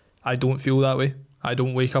like, I don't feel that way. I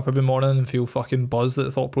don't wake up every morning and feel fucking buzzed at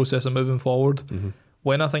the thought process of moving forward.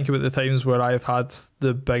 When I think about the times where I've had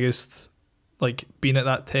the biggest, like being at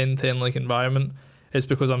that 10-10 environment, it's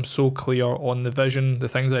because I'm so clear on the vision, the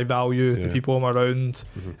things I value, the people I'm around.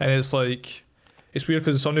 And it's like, it's weird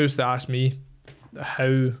because if somebody was to ask me,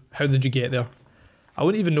 how did you get there? I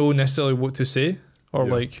wouldn't even know necessarily what to say or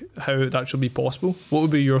like how it actually be possible. What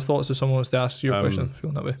would be your thoughts if someone was to ask your question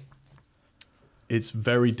feeling that way? It's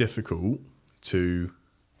very difficult to,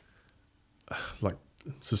 like,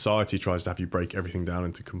 society tries to have you break everything down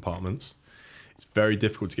into compartments. It's very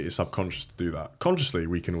difficult to get your subconscious to do that. Consciously,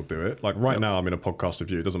 we can all do it. Like right now, I'm in a podcast with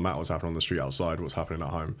you. It doesn't matter what's happening on the street outside, what's happening at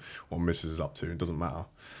home, what Mrs. is up to. It doesn't matter.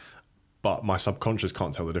 But my subconscious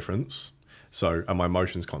can't tell the difference. And my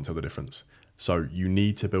emotions can't tell the difference. So you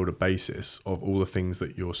need to build a basis of all the things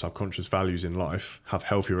that your subconscious values in life, have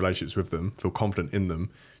healthy relationships with them, feel confident in them,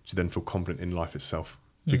 to then feel confident in life itself.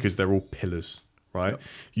 Because they're all pillars, right?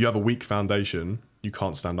 You have a weak foundation, you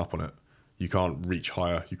can't stand up on it. You can't reach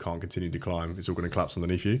higher. You can't continue to climb. It's all going to collapse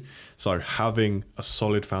underneath you. So having a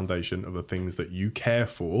solid foundation of the things that you care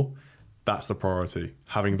for, that's the priority.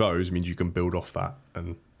 Having those means you can build off that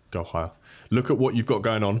and go higher. Look at what you've got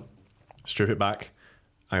going on, strip it back,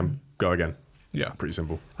 and go again. Yeah. It's pretty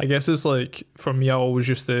simple. I guess it's like, for me, I always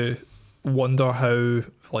used to wonder how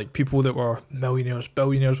like people that were millionaires,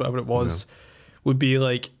 billionaires, whatever it was, would be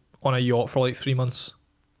like on a yacht for like 3 months.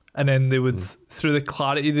 And then they would, through the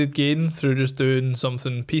clarity they'd gain through just doing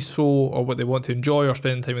something peaceful or what they want to enjoy or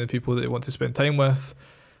spending time with the people that they want to spend time with,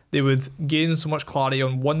 they would gain so much clarity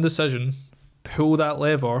on one decision, pull that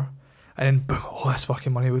lever, and then boom, all this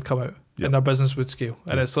fucking money would come out and their business would scale.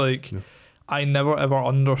 And it's like, I never ever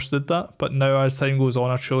understood that. But now as time goes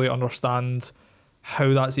on, I truly understand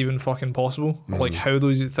how that's even fucking possible. Like how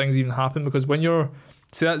those things even happen. Because when you're,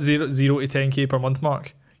 see that 0 to 10K per month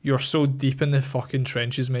mark, you're so deep in the fucking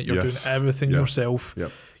trenches, mate. You're doing everything yourself.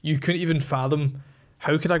 You couldn't even fathom,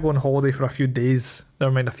 how could I go on holiday for a few days,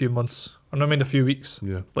 never mind a few months, or never mind a few weeks?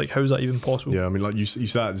 Like, how's that even possible? I mean, like you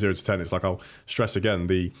said at 0 to 10, it's like, I'll stress again,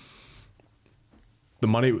 the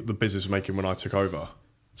money the business was making when I took over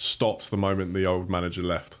stopped the moment the old manager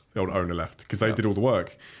left, the old owner left, because they did all the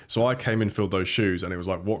work. So I came in, filled those shoes, and it was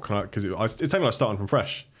like, what can I, because it's taken like starting from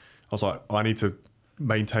fresh. I was like, I need to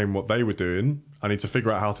maintain what they were doing. I need to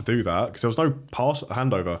figure out how to do that, because there was no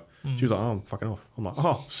handover. She was like, oh, I'm fucking off. I'm like,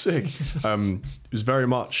 oh, sick. It was very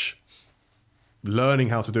much learning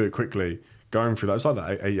how to do it quickly, going through that. It's like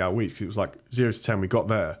that 8-hour weeks, because it was like 0 to 10, we got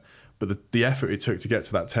there. But the effort it took to get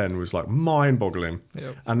to that 10 was like mind boggling.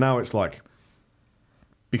 And now it's like,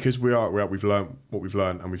 because we've learned what we've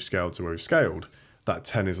learned and we've scaled to where we've scaled, that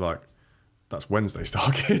 10 is like, that's Wednesday's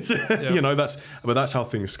target. You know, that's how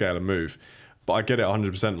things scale and move. But I get it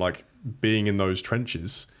 100%. Like, being in those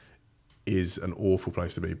trenches is an awful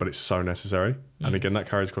place to be, but it's so necessary. And again, that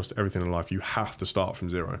carries across to everything in life. You have to start from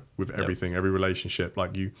zero with everything, every relationship.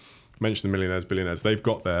 Like you mentioned, the millionaires, billionaires, they've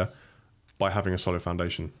got there by having a solid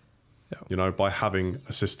foundation. You know, by having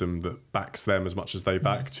a system that backs them as much as they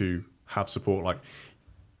back to have support. Like,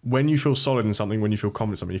 when you feel solid in something, when you feel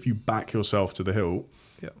confident in something, if you back yourself to the hilt,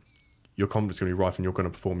 your confidence is going to be rife and you're going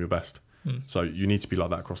to perform your best. So you need to be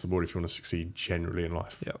like that across the board if you want to succeed generally in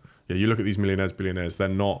life. You look at these millionaires, billionaires, they're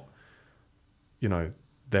not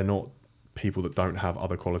people that don't have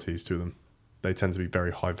other qualities to them. They tend to be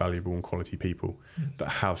very high valuable and quality people that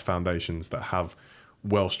have foundations, that have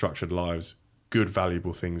well-structured lives, good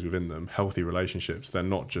valuable things within them, healthy relationships. They're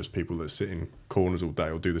not just people that sit in corners all day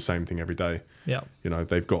or do the same thing every day. You know,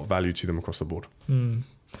 they've got value to them across the board. And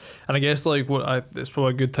I guess like it's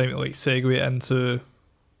probably a good time to like segue into,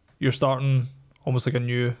 you're starting almost like a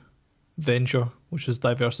new venture, which is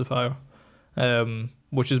Diversifier,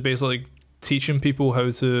 which is basically teaching people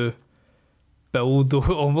how to build,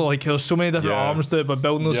 like there's so many different arms to it, but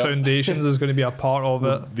building those foundations is going to be a part of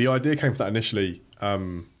it. The idea came from that initially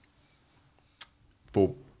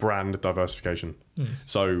for brand diversification.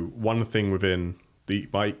 So one thing within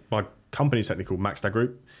my company's technically called MaxTAD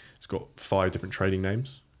Group. It's got 5 different trading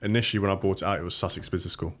names. Initially, when I bought it out, it was Sussex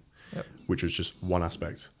Business School, which was just one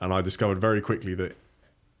aspect. And I discovered very quickly that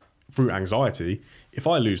through anxiety, if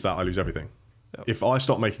I lose that, I lose everything. If I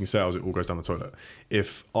stop making sales, it all goes down the toilet.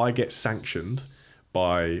 If I get sanctioned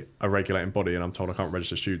by a regulating body and I'm told I can't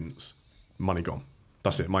register students, money gone.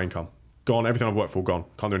 That's it, my income. Gone, everything I've worked for, gone.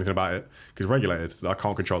 Can't do anything about it because regulated, I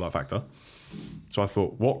can't control that factor. So I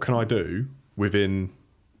thought, what can I do within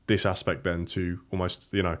this aspect then to almost,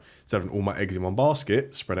 you know, instead of all my eggs in one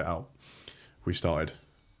basket, spread it out. We started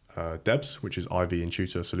DEBS, which is IV and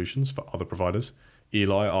tutor solutions for other providers.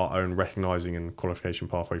 Eli, our own recognising and qualification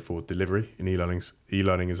pathway for delivery in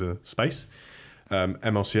e-learning as a space.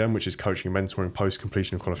 MLCM, which is coaching and mentoring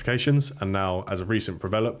post-completion of qualifications. And now, as of recent,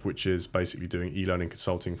 Provelop, which is basically doing e-learning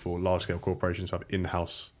consulting for large-scale corporations who have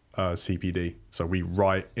in-house CPD. So we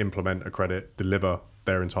write, implement, accredit, deliver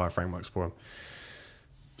their entire frameworks for them.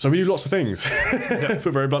 So we do lots of things, but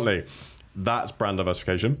very bluntly, that's brand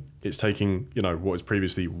diversification. It's taking, what is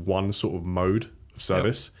previously one sort of mode of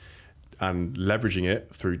service and leveraging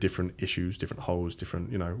it through different issues, different holes,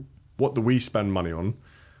 different, what do we spend money on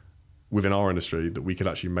within our industry that we could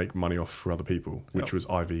actually make money off for other people, which was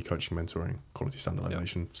IV, coaching, mentoring, quality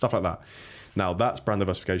standardization, stuff like that. Now that's brand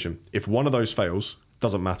diversification. If one of those fails,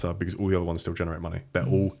 doesn't matter because all the other ones still generate money. They're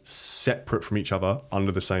all separate from each other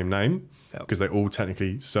under the same name because they all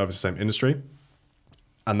technically service the same industry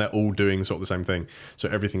and they're all doing sort of the same thing. So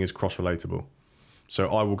everything is cross-relatable. So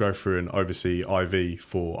I will go through and oversee IV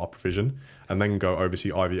for our provision and then go oversee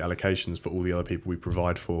IV allocations for all the other people we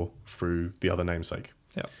provide for through the other namesake.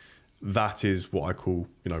 Yeah. That is what I call,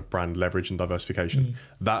 brand leverage and diversification.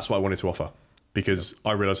 That's what I wanted to offer because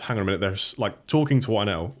I realized, hang on a minute, there's like talking to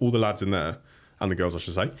YNL, all the lads in there and the girls, I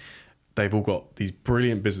should say, they've all got these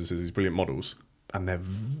brilliant businesses, these brilliant models, and they're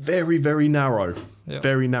very, very narrow,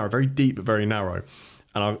 very narrow, very deep, but very narrow.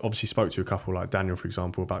 And I obviously spoke to a couple like Daniel, for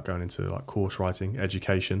example, about going into like course writing,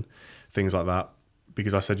 education, things like that.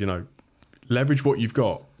 Because I said, leverage what you've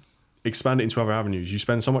got, expand it into other avenues. You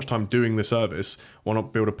spend so much time doing the service, why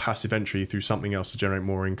not build a passive entry through something else to generate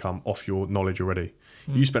more income off your knowledge already?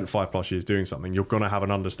 You spent 5+ years doing something, you're going to have an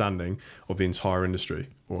understanding of the entire industry,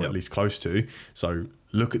 or at least close to. So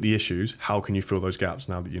look at the issues. How can you fill those gaps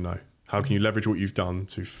now that you know? How can you leverage what you've done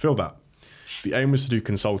to fill that? The aim was to do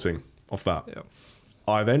consulting off that.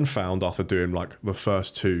 I then found, after doing like the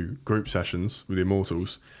first 2 group sessions with the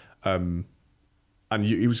Immortals, and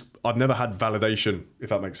I've never had validation, if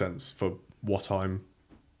that makes sense, for what I'm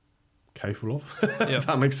capable of, if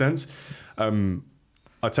that makes sense.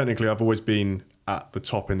 I've always been at the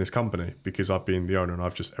top in this company because I've been the owner and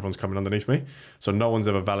everyone's coming underneath me. So no one's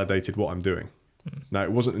ever validated what I'm doing. Now,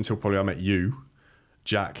 it wasn't until probably I met you,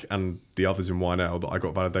 Jack, and the others in YNL that I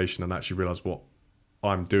got validation and actually realized what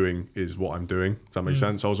I'm doing is what I'm doing. Does that make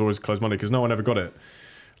sense? I was always closed-minded because no one ever got it.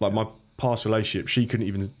 Like my past relationship, she couldn't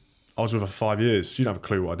even, I was with her for 5 years. She didn't have a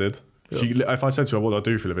clue what I did. If I said to her, what do I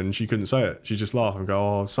do for a living? She couldn't say it. She'd just laugh and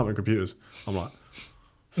go, something computers. I'm like,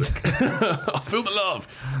 sick. I feel the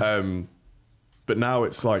love. But now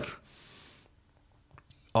it's like,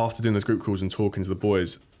 after doing those group calls and talking to the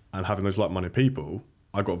boys and having those like-minded people,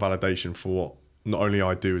 I got validation for what not only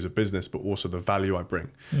I do as a business, but also the value I bring.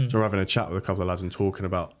 So we're having a chat with a couple of lads and talking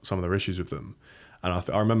about some of their issues with them. And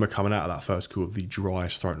I remember coming out of that first call the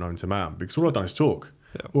driest throat known to man because all I've done is talk.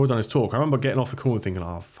 All I've done is talk. I remember getting off the call and thinking,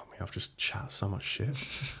 fuck me, I've just chatted so much shit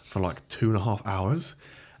for like 2.5 hours.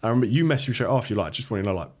 I remember you messaged me straight after, you're like, just want to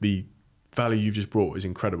know, like, the value you've just brought is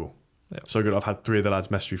incredible. So good. I've had 3 of the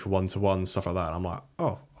lads message me for one-to-one, stuff like that. And I'm like,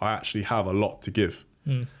 I actually have a lot to give.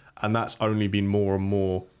 And that's only been more and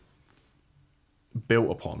more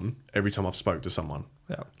built upon every time I've spoke to someone.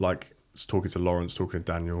 Like talking to Lawrence, talking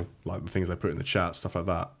to Daniel, like the things they put in the chat, stuff like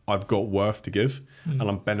that. I've got worth to give and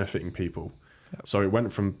I'm benefiting people. So it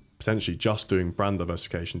went from potentially just doing brand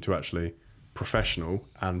diversification to actually professional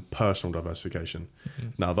and personal diversification.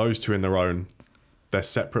 Now those two in their own, they're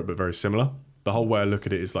separate but very similar. The whole way I look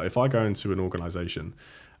at it is like, if I go into an organization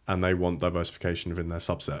and they want diversification within their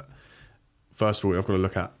subset, first of all, I've got to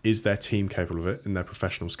look at, is their team capable of it in their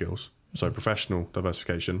professional skills? So professional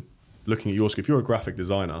diversification, looking at your skill. If you're a graphic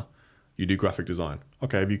designer, you do graphic design.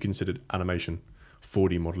 Okay, have you considered animation,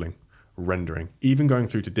 4D modeling, rendering, even going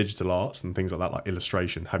through to digital arts and things like that, like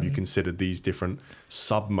illustration? Have you considered these different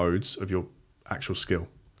sub-modes of your actual skill?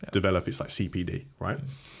 Develop, it's like CPD, right?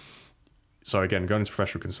 So again, going into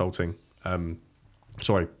professional consulting,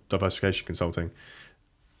 diversification consulting,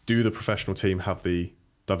 do the professional team have the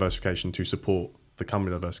diversification to support the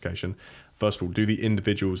company diversification? First of all, do the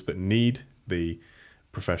individuals that need the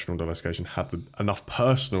professional diversification have enough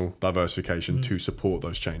personal diversification to support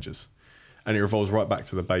those changes? And it revolves right back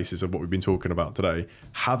to the basis of what we've been talking about today,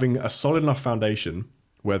 having a solid enough foundation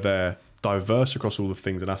where they're diverse across all the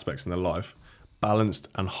things and aspects in their life, balanced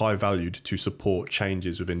and high valued to support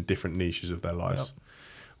changes within different niches of their lives.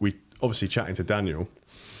 We obviously, chatting to Daniel,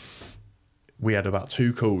 we had about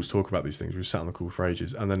 2 calls talk about these things. We sat on the call for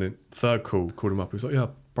ages. And then in the 3rd call, called him up. He was like, yeah, I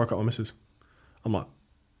broke up with my missus. I'm like,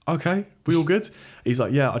 okay, we all good? He's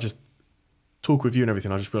like, yeah, I just talk with you and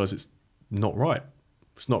everything. I just realized it's not right.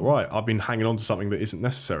 It's not right. I've been hanging on to something that isn't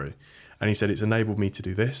necessary. And he said, it's enabled me to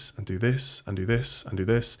do this and do this and do this and do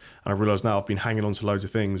this. And I realized now I've been hanging on to loads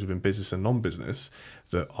of things within business and non-business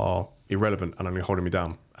that are irrelevant and only holding me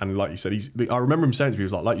down. And like you said, I remember him saying to me,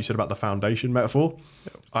 he was like you said about the foundation metaphor,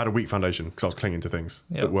 I had a weak foundation because I was clinging to things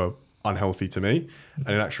that were unhealthy to me. And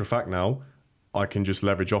in actual fact now, I can just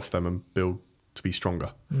leverage off them and build to be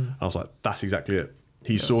stronger. And I was like, that's exactly it.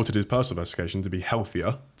 He sorted his personal diversification to be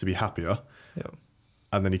healthier, to be happier.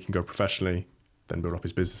 And then he can go professionally, then build up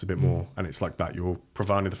his business a bit more. And it's like that. You're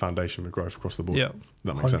providing the foundation for growth across the board.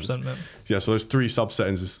 That makes sense. Man. Yeah, so those 3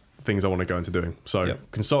 subsettings is things I want to go into doing. So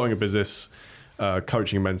consulting a business,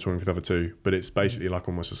 coaching and mentoring for the other 2, but it's basically like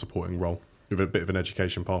almost a supporting role with a bit of an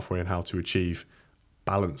education pathway and how to achieve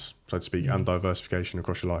balance, so to speak, and diversification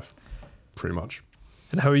across your life, pretty much.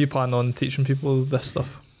 And how are you planning on teaching people this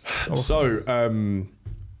stuff? So,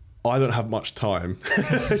 I don't have much time.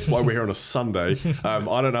 That's why we're here on a Sunday.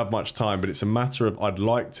 I don't have much time, but it's a matter of I'd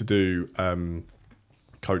like to do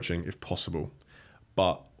coaching if possible,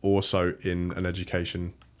 but also in an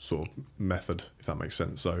education sort of method, if that makes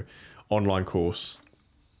sense. So online course,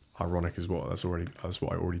 ironic as well, that's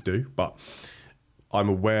what I already do, but I'm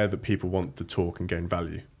aware that people want to talk and gain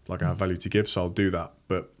value. Like I have value to give, so I'll do that.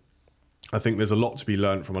 But I think there's a lot to be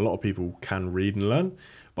learned from. A lot of people can read and learn,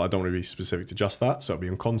 but I don't want to be specific to just that. So it'll be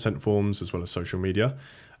in content forms as well as social media,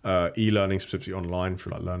 e-learning specifically online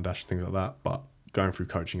through like LearnDash, things like that, but going through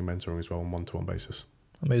coaching and mentoring as well on one-to-one basis.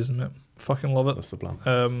 Amazing, mate. Fucking love it. That's the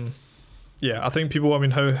plan. Yeah, I think people, I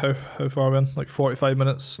mean, how far are we in? Like 45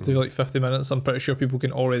 minutes to like 50 minutes. I'm pretty sure people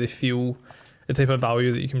can already feel the type of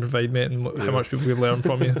value that you can provide, mate, and how much people can learn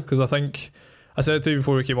from you. Because I think, I said it to you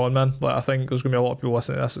before we came on, man, like I think there's going to be a lot of people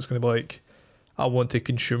listening to this. It's going to be like, I want to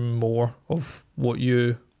consume more of what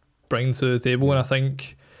you bring to the table. And I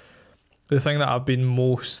think the thing that I've been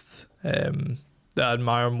most, that I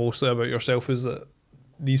admire mostly about yourself is that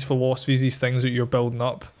these philosophies, these things that you're building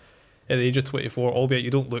up at the age of 24, albeit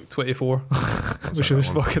you don't look 24, which was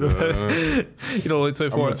fucking about. You don't look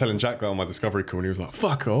 24. I'm telling Jack that on my discovery call and he was like,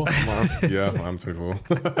 fuck off. Yeah, I'm 24.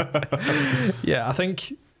 Yeah, I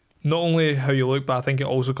think not only how you look, but I think it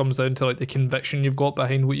also comes down to like the conviction you've got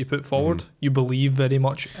behind what you put forward. You believe very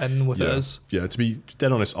much in what it is. Yeah, to be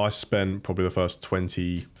dead honest, I spent probably the first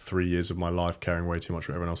 23 years of my life caring way too much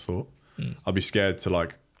what everyone else thought. I'd be scared to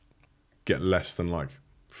like get less than like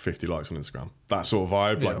 50 likes on Instagram, that sort of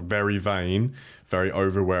vibe, like very vain, very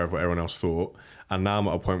over aware of what everyone else thought. And now I'm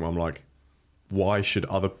at a point where I'm like, why should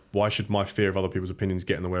my fear of other people's opinions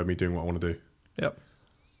get in the way of me doing what I want to do? Yep.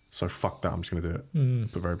 So fuck that, I'm just going to do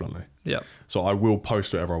it, but very bluntly. Yeah. So I will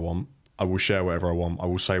post whatever I want, I will share whatever I want, I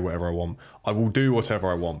will say whatever I want, I will do whatever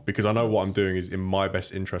I want, because I know what I'm doing is in my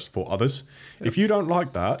best interest for others. If you don't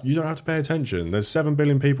like that, you don't have to pay attention. There's 7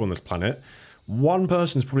 billion people on this planet. One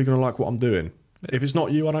person's probably going to like what I'm doing. If it's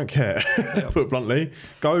not you, I don't care. Put bluntly,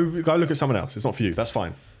 go look at someone else. It's not for you. That's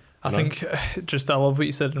fine. I think I love what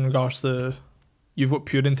you said in regards to you've got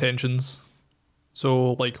pure intentions.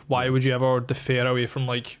 So like, why would you ever defer away from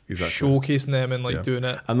like showcasing them and like doing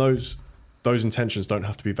it? And those intentions don't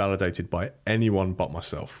have to be validated by anyone but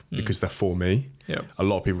myself because they're for me. Yeah. A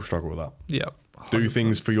lot of people struggle with that. Yeah. 100%. Do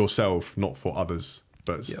things for yourself, not for others.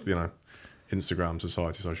 But you know, Instagram,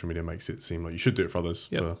 society, social media makes it seem like you should do it for others.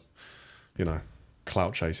 For, you know,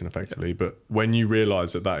 clout chasing effectively. But when you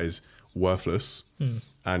realize that that is worthless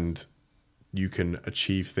and you can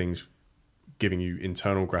achieve things giving you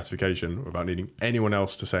internal gratification without needing anyone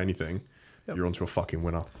else to say anything, you're onto a fucking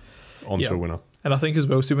winner. A winner. And I think as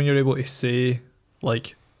well, see, when you're able to say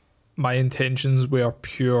like, my intentions were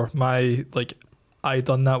pure, my like, I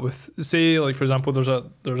done that with, say like for example, there's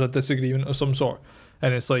a disagreement of some sort,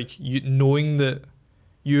 and it's like you knowing that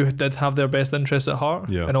you did have their best interests at heart,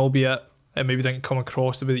 and albeit it maybe didn't come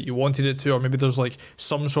across the way that you wanted it to, or maybe there's like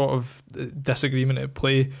some sort of disagreement at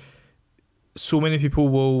play. So many people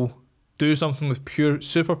will do something with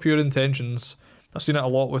super pure intentions. I've seen it a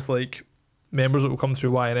lot with like members that will come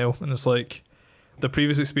through YNL, and it's like the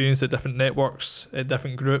previous experience at different networks, at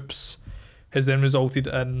different groups, has then resulted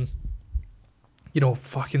in, you know,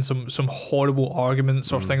 fucking some horrible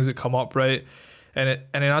arguments or things that come up, right? And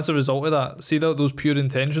then as a result of that, see that those pure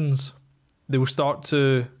intentions, they will start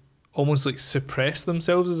to almost like suppress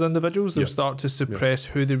themselves as individuals. They'll start to suppress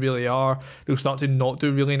who they really are. They'll start to not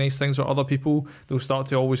do really nice things for other people. They'll start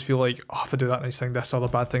to always feel like, oh, if I do that nice thing, this other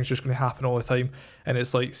bad thing's just going to happen all the time. And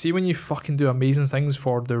it's like, see, when you fucking do amazing things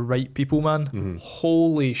for the right people, man,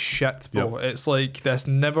 holy shit, bro. It's like this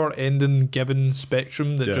never ending given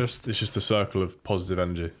spectrum that just... It's just a circle of positive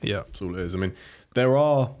energy. Yeah. That's all it is. I mean, there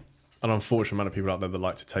are an unfortunate amount of people out there that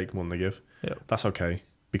like to take more than they give. Yeah. That's okay,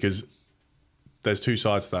 because there's two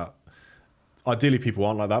sides to that. Ideally, people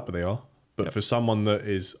aren't like that, but they are. But for someone that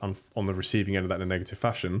is on the receiving end of that in a negative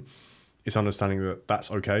fashion, it's understanding that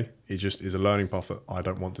that's okay. It just is a learning path that I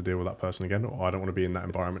don't want to deal with that person again, or I don't want to be in that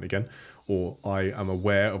environment again, or I am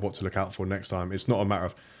aware of what to look out for next time. It's not a matter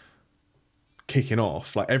of kicking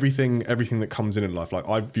off. Like everything that comes in life, like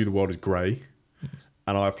I view the world as grey,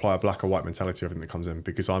 and I apply a black or white mentality to everything that comes in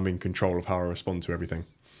because I'm in control of how I respond to everything.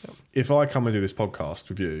 If I come and do this podcast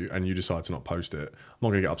with you and you decide to not post it, I'm not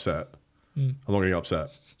going to get upset. I'm not going to get upset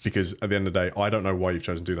because at the end of the day, I don't know why you've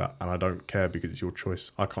chosen to do that, and I don't care because it's your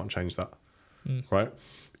choice. I can't change that, right?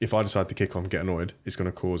 If I decide to kick on and get annoyed, it's going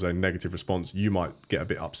to cause a negative response. You might get a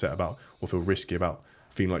bit upset about or feel risky about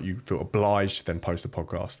feeling like you feel obliged to then post a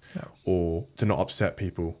podcast or to not upset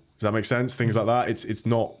people. Does that make sense? Things like that. It's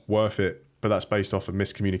not worth it, but that's based off of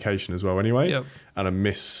miscommunication as well anyway, and a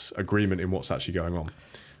misagreement in what's actually going on.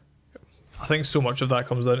 I think so much of that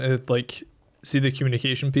comes down to, like, see the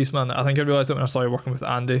communication piece, man. I think I realised that when I started working with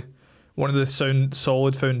Andy. One of the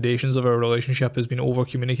solid foundations of our relationship has been over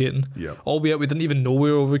communicating. Albeit we didn't even know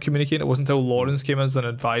we were over communicating. It wasn't until Lawrence came in as an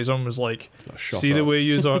advisor and was like, see the way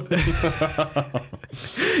you are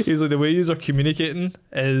he was like, the way you are communicating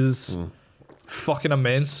is fucking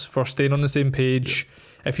immense for staying on the same page.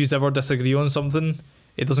 If you ever disagree on something,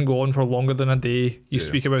 it doesn't go on for longer than a day. You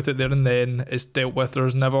speak about it there and then, it's dealt with.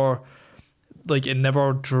 There's never, like, it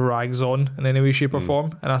never drags on in any way, shape or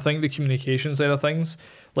form. And I think the communication side of things,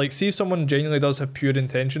 like, see if someone genuinely does have pure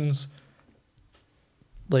intentions,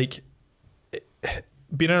 like,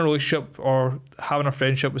 being in a relationship or having a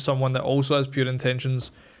friendship with someone that also has pure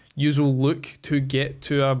intentions, you will look to get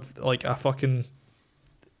to a fucking,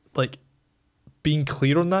 like, being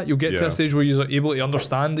clear on that. You'll get to a stage where you're able to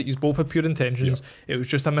understand that you both have pure intentions. It was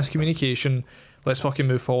just a miscommunication. Let's fucking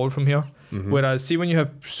move forward from here. Whereas, see, when you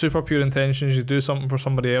have super pure intentions, you do something for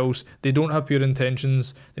somebody else, they don't have pure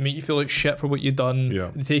intentions, they make you feel like shit for what you've done,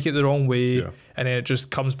 they take it the wrong way, and then it just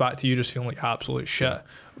comes back to you just feeling like absolute shit.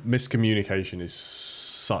 Miscommunication is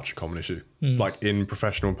such a common issue, like in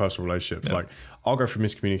professional and personal relationships. Like, I'll go through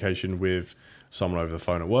miscommunication with someone over the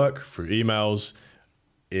phone at work, through emails,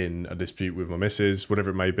 in a dispute with my missus,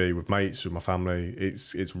 whatever it may be, with mates, with my family.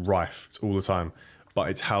 It's rife. It's all the time. But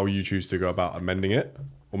it's how you choose to go about amending it,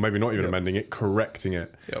 or maybe not even amending it, correcting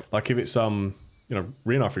it. Like, if it's you know,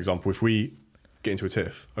 Rhea and I, for example, if we get into a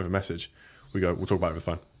tiff over a message, we'll talk about it over the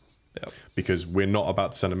phone. Because we're not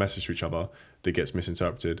about to send a message to each other that gets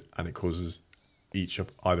misinterpreted and it causes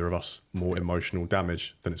either of us more emotional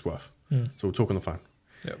damage than it's worth. So we'll talk on the phone.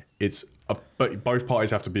 But both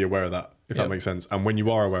parties have to be aware of that, if that makes sense. And when you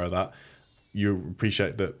are aware of that, you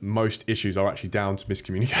appreciate that most issues are actually down to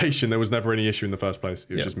miscommunication. There was never any issue in the first place.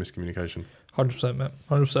 It was just miscommunication. 100%, mate.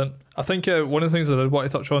 100%. I think one of the things I did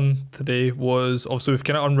want to touch on today was, obviously, we've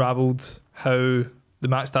kind of unravelled how the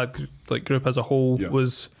MaxTAD group as a whole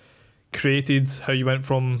was created, how you went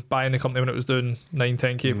from buying the company when it was doing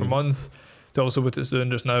 9-10k per month to also what it's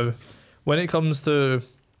doing just now. When it comes to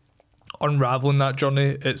unraveling that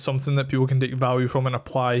journey, it's something that people can take value from and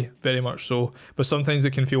apply, very much so, but sometimes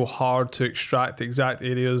it can feel hard to extract the exact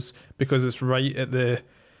areas because it's right at the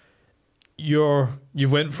you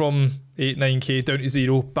went from 8-9k down to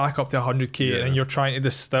 0 back up to 100k and you're trying to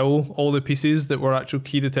distill all the pieces that were actual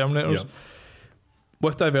key determinators.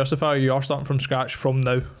 With Diversify, you are starting from scratch from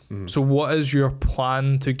now. So what is your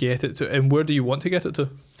plan to get it to, and where do you want to get it to,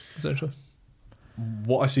 essentially?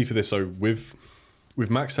 What I see for this, so with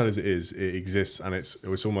MaxTAD as it is, it exists, and it's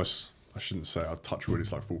almost, I shouldn't say, I'll touch wood,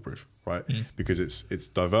 it's like foolproof, right? Because it's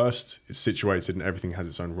diverse, it's situated, and everything has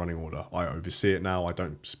its own running order. I oversee it now. I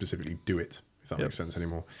don't specifically do it, if that makes sense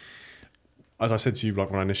anymore. As I said to you, like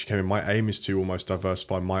when I initially came in, my aim is to almost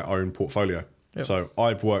diversify my own portfolio. So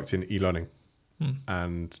I've worked in e-learning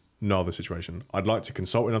and no other situation. I'd like to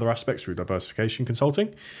consult in other aspects through diversification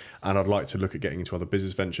consulting, and I'd like to look at getting into other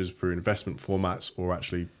business ventures through investment formats, or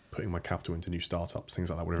actually putting my capital into new startups, things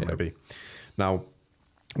like that, whatever it may be. Now,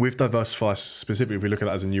 with Diversify specifically, if we look at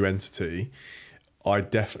that as a new entity, I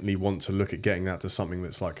definitely want to look at getting that to something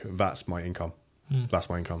that's like, that's my income. That's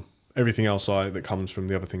my income. Everything else that comes from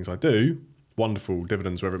the other things I do, wonderful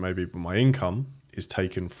dividends, wherever it may be, but my income is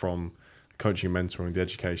taken from coaching and mentoring, the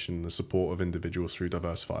education, the support of individuals through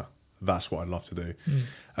Diversify. That's what I'd love to do.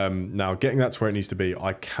 Now, getting that to where it needs to be,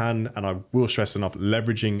 I can, and I will stress enough,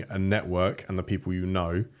 leveraging a network and the people you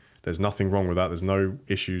know. There's nothing wrong with that. There's no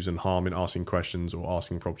issues and harm in asking questions or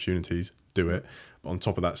asking for opportunities. Do it. But on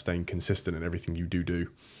top of that, staying consistent in everything you do.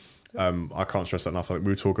 I can't stress that enough. Like, we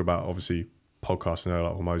were talking about, obviously, podcasting earlier,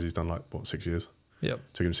 like Hormozy's done 6 years.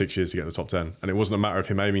 Took him 6 years to get the top 10. And it wasn't a matter of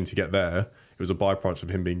him aiming to get there. It was a byproduct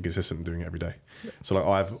of him being consistent and doing it every day. So like,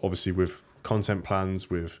 I've obviously, with content plans,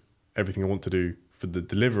 with everything I want to do for the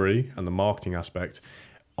delivery and the marketing aspect,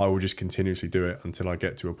 I will just continuously do it until I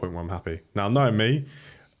get to a point where I'm happy. Now, knowing me,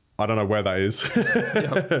 I don't know where that is,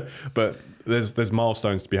 but there's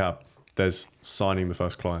milestones to be had. There's signing the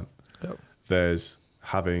first client. There's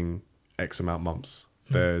having X amount months.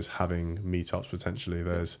 There's having meetups potentially.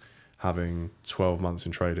 There's having 12 months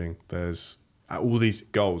in trading. There's all these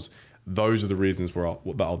goals. Those are the reasons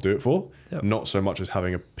that I'll do it for, not so much as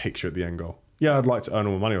having a picture at the end goal. Yeah, I'd like to earn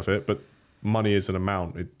all my money off it, but money is an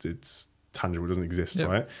amount. It's tangible. It doesn't exist,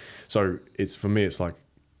 right? So for me, it's like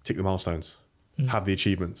tick the milestones, have the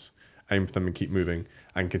achievements, aim for them and keep moving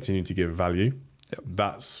and continue to give value.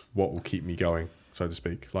 That's what will keep me going, so to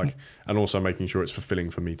speak. Like, and also making sure it's fulfilling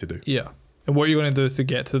for me to do. Yeah. And what are you going to do to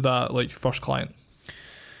get to that, like, first client?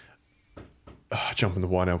 Jump in the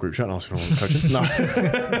YNL group chat and ask if I want coaching.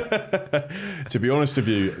 No. To be honest with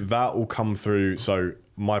you, that will come through. So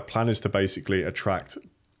my plan is to basically attract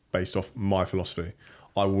based off my philosophy.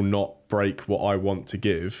 I will not break what I want to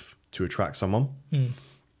give to attract someone.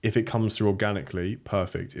 If it comes through organically,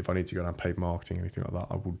 perfect. If I need to go down paid marketing, anything like that,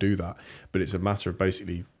 I will do that. But it's a matter of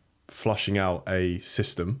basically flushing out a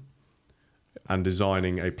system and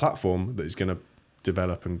designing a platform that is going to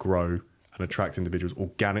develop and grow and attract individuals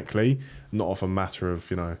organically, not off a matter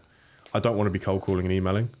of, I don't want to be cold calling and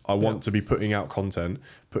emailing. I want to be putting out content,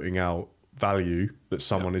 putting out value that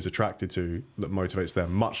someone is attracted to, that motivates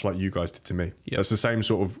them, much like you guys did to me. That's the same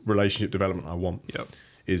sort of relationship development I want,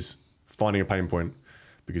 is finding a pain point,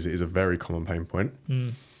 because it is a very common pain point,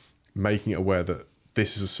 making it aware that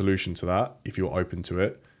this is a solution to that. If you're open to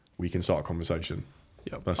it, we can start a conversation.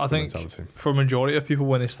 That's I think mentality. For a majority of people,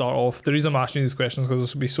 when they start off, the reason I'm asking these questions is because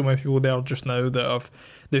there's be so many people there just now that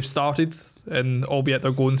they've started, and albeit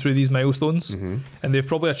they're going through these milestones, and they've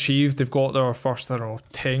probably achieved, they've got their first,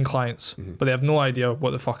 10 clients, but they have no idea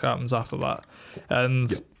what the fuck happens after that.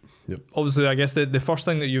 And obviously, I guess the first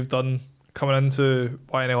thing that you've done coming into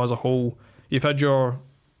YNL as a whole, you've had your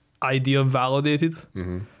idea validated.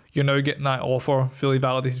 You're now getting that offer fully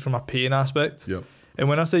validated from a paying aspect. And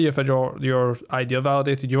when I say you've had your idea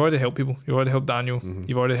validated, you've already helped people. You've already helped Daniel.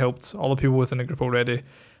 You've already helped other people within the group already.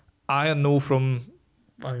 I know from,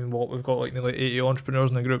 we've got like nearly 80 entrepreneurs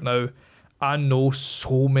in the group now. I know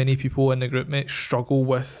so many people in the group, mate, struggle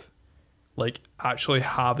with like actually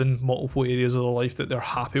having multiple areas of their life that they're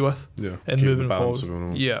happy with and moving forward.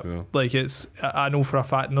 Like I know for a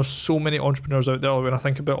fact, and there's so many entrepreneurs out there. When I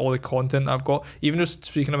think about all the content I've got, even just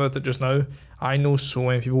speaking about it just now, I know so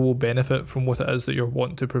many people will benefit from what it is that you're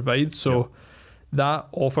wanting to provide. So that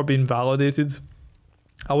offer being validated,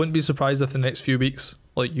 I wouldn't be surprised if the next few weeks,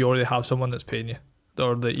 like, you already have someone that's paying you,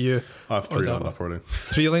 or that you. I have 3 lined up already.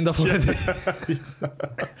 3 lined up already.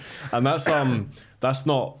 And that's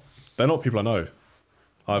not. They're not people I know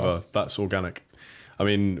either. That's organic. I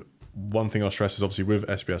mean, one thing I stress is obviously with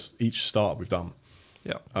SBS, each startup we've done,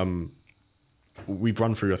 we've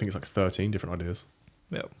run through, I think it's like 13 different ideas.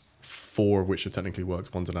 4 of which have technically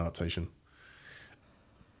worked. One's an adaptation.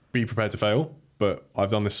 Be prepared to fail, but I've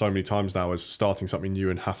done this so many times now as starting something new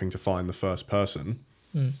and having to find the first person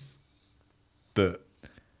that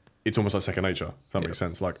it's almost like second nature, if that makes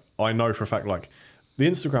sense. Like, I know for a fact, like, the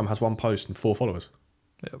Instagram has 1 post and 4 followers.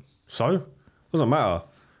 So, doesn't matter.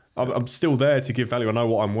 I'm still there to give value. I know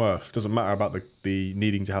what I'm worth. Doesn't matter about the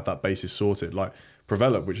needing to have that basis sorted. Like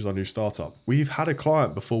Prevelop, which is our new startup, we've had a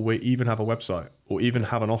client before we even have a website or even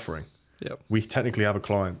have an offering. We technically have a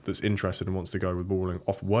client that's interested and wants to go with balling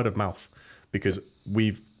off word of mouth, because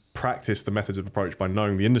we've practiced the methods of approach by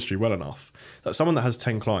knowing the industry well enough that someone that has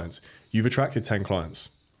 10 clients, you've attracted 10 clients,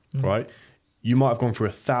 right? You might have gone through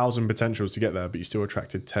 1,000 potentials to get there, but you still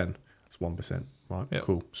attracted 10. That's 1%. Right,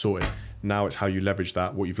 cool, sorted. Now it's how you leverage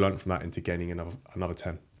that, what you've learned from that, into gaining another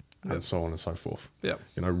 10, and so on and so forth.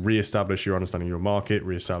 Re-establish your understanding of your market,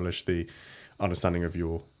 re-establish the understanding of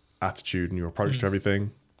your attitude and your approach to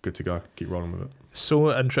everything. Good to go. Keep rolling with it.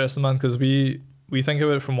 So interesting, man, because we think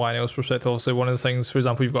about it from YNL's perspective. Obviously, one of the things, for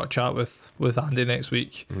example, you've got a chat with Andy next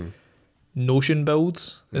week. Notion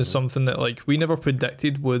builds is something that, like, we never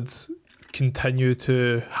predicted would continue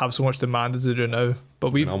to have so much demand as they do now.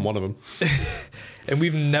 But I'm one of them. And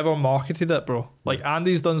we've never marketed it, bro. Like,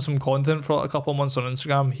 Andy's done some content for like a couple of months on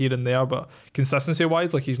Instagram here and there, but consistency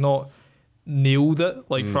wise, like, he's not nailed it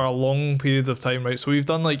like for a long period of time, right? So we've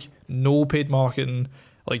done like no paid marketing,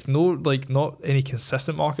 like not any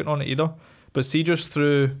consistent marketing on it either. But see, just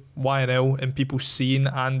through YNL and people seeing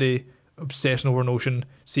Andy obsessing over Notion,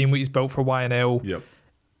 seeing what he's built for YNL,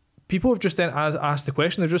 people have just then asked the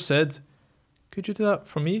question. They've just said, could you do that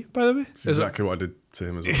for me, by the way? It's exactly what I did to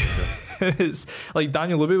him as well. It's like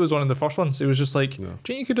Daniel Luby was one of the first ones. He was just like, do you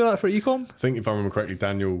think you could do that for ecom? I think if I remember correctly,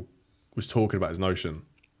 Daniel was talking about his Notion.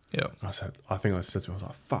 Yeah. I think I said to him, I was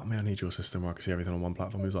like, fuck me, I need your system where I can see everything on one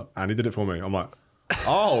platform. He was like, and he did it for me. I'm like,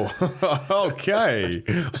 oh, okay.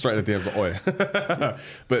 Straight in the DM, oi.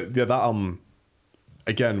 But yeah, that,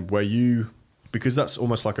 again, where you, because that's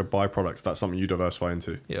almost like a byproduct, that's something you diversify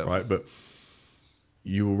into, right? But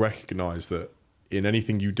you will recognize that in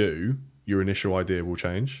anything you do, your initial idea will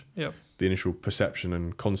change. Yep. The initial perception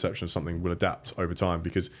and conception of something will adapt over time,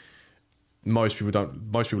 because most people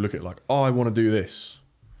look at it like, oh, I want to do this.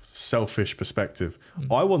 Selfish perspective.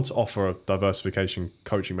 I want to offer a diversification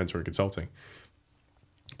coaching, mentoring, consulting.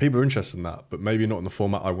 People are interested in that, but maybe not in the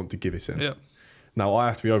format I want to give it in. Yeah. Now I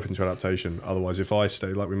have to be open to adaptation. Otherwise, if I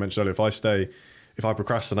stay, like we mentioned earlier, if I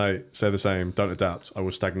procrastinate, stay the same, don't adapt, I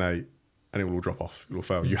will stagnate and it will all drop off. It will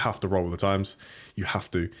fail. You have to roll with the times. You have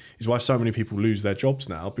to. It's why so many people lose their jobs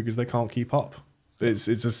now, because they can't keep up. It's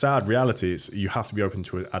a sad reality. You have to be open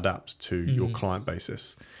to adapt to your client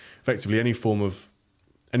basis. Effectively,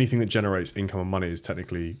 anything that generates income and money is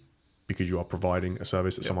technically because you are providing a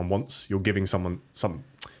service that someone wants. You're giving someone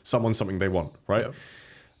something they want, right?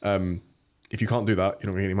 If you can't do that,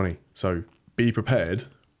 you're not going to get any money. So be prepared.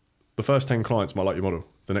 The first 10 clients might like your model.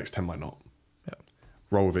 The next 10 might not.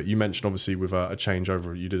 Roll with it. You mentioned obviously with a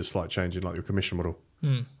changeover, you did a slight change in like your commission model,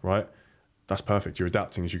 right? That's perfect. You're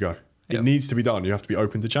adapting as you go. It needs to be done. You have to be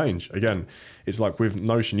open to change. Again, it's like with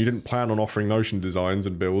Notion, you didn't plan on offering Notion designs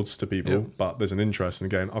and builds to people, but there's an interest in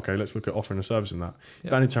again, okay, let's look at offering a service in that.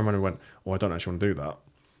 If Andy turned around and went, oh, I don't actually want to do that,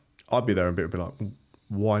 I'd be there and be like,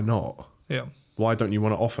 why not? Yeah. Why don't you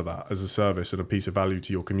want to offer that as a service and a piece of value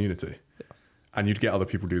to your community? And you'd get other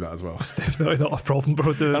people do that as well. It's definitely not a problem,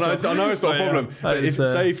 bro. I know it's not a problem. But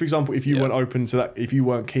say, for example, if you weren't open to that, if you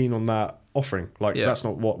weren't keen on that offering, like that's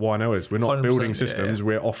not what YNO is. We're not building systems.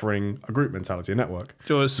 We're offering a group mentality, a network.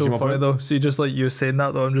 Joe, it's so funny though. See, just like you saying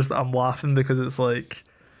that though, I'm laughing because it's like,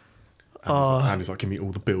 Andy's like, give me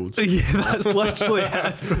all the builds. Yeah, that's literally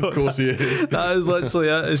it, bro. Of course he is. That is literally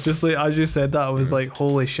it. It's just like, as you said that, I was like,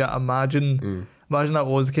 holy shit, imagine that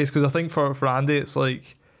was the case. Because I think for Andy, it's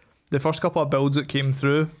like, the first couple of builds that came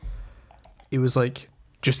through, he was like,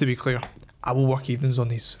 just to be clear, I will work evenings on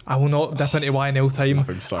these. I will not dip into YNL time.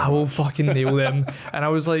 I will fucking nail them. And I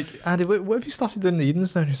was like, Andy, what have you started doing in the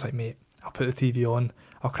evenings now? And he's like, mate, I'll put the TV on.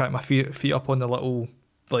 I'll crack my feet up on the little,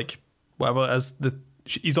 like, whatever it is.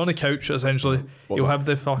 He's on the couch, essentially. He'll have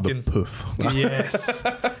the fucking... The poof. Yes.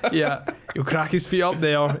 Yeah. He'll crack his feet up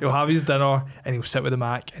there. He'll have his dinner and he'll sit with the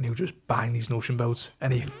Mac and he'll just bang these Notion builds.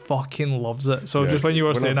 And he fucking loves it. So just when you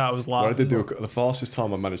were saying that, I was laughing. What I did do, the fastest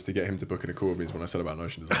time I managed to get him to book in a call with me is when I said about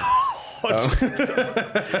Notion design.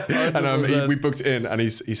 And we booked it in and he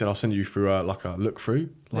said, I'll send you through like a look through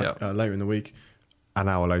later in the week. An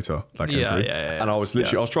hour later, that came through. And I was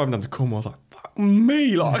literally, I was driving down to Cornwall, I was like, fuck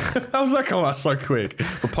me, like, I was like, oh, that's so quick.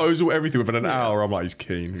 Proposal, everything within an hour. I'm like, he's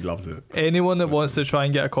keen, he loves it. Anyone that wants to try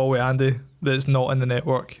and get a call with Andy that's not in the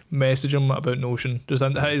network, message him about Notion. Just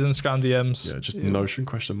hit his Instagram DMs. Yeah, just Notion ?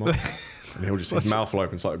 And he'll just, his mouth will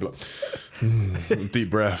open slightly, like, deep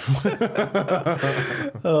breath.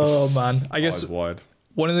 Oh, man. I guess eyes wide.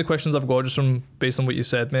 One of the questions I've got just based on what you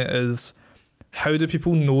said, mate, is how do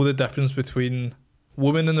people know the difference between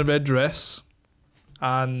woman in the red dress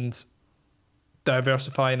and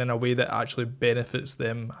diversifying in a way that actually benefits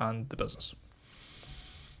them and the business?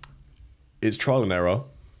 It's trial and error.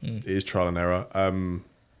 It is trial and error.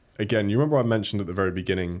 Again, you remember I mentioned at the very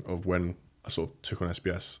beginning of when I sort of took on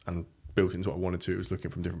SBS and built into what I wanted to, it was looking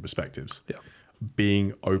from different perspectives. Yeah.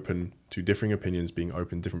 Being open to differing opinions, being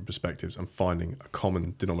open to different perspectives and finding a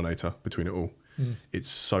common denominator between it all. It's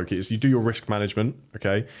so key. You do your risk management,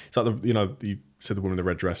 okay? It's like you said the woman in the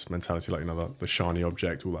red dress mentality, like, the shiny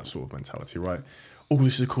object, all that sort of mentality, right? Oh,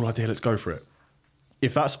 this is a cool idea, let's go for it.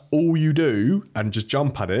 If that's all you do and just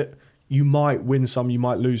jump at it, you might win some, you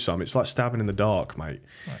might lose some. It's like stabbing in the dark, mate.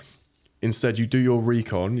 Right. Instead, you do your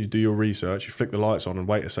recon, you do your research, you flick the lights on and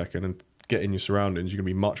wait a second and get in your surroundings. You're going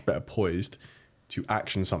to be much better poised to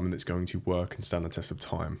action something that's going to work and stand the test of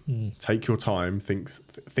time. Take your time, think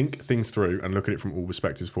things through and look at it from all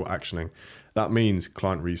perspectives for actioning. That means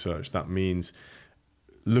client research. That means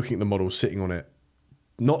looking at the model, sitting on it,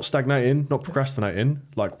 not stagnating, not procrastinating.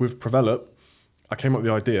 Like with Prevelop, I came up with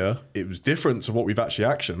the idea. It was different to what we've actually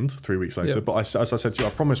actioned 3 weeks later. But as I said to you,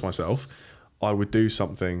 I promised myself I would do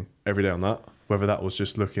something every day on that, whether that was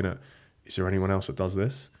just looking at, is there anyone else that does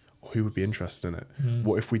this? Who would be interested in it?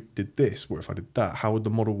 What if we did this? What if I did that? How would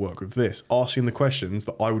the model work with this? Asking the questions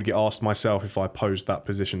that I would get asked myself if I posed that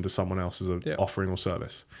position to someone else as an offering or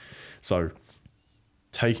service. So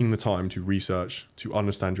taking the time to research, to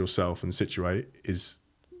understand yourself and situate is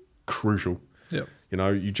crucial.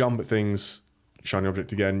 You jump at things, shiny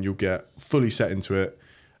object again, you'll get fully set into it.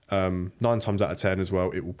 9 times out of 10 as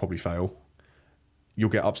well, it will probably fail. You'll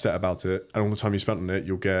get upset about it. And all the time you spent on it,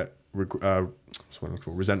 you'll get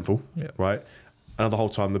resentful, right? And the whole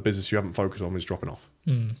time the business you haven't focused on is dropping off.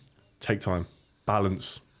 Take time,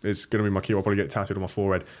 balance It's going to be my key. I'll probably get tattooed on my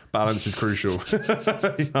forehead. Balance is crucial.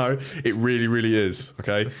 It really, really is.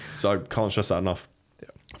 Okay. So I can't stress that enough. Yeah.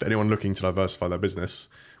 For anyone looking to diversify their business,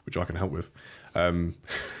 which I can help with,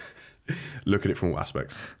 look at it from all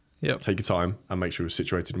aspects. Yeah. Take your time and make sure you're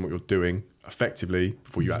situated in what you're doing effectively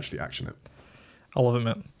before you actually action it. I love it,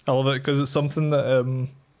 mate. I love it because it's something that,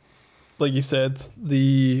 like you said,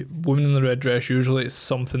 the woman in the red dress, usually it's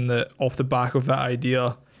something that off the back of that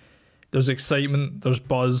idea, there's excitement, there's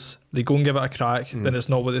buzz, they go and give it a crack, then it's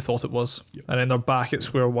not what they thought it was. Yep. And then they're back at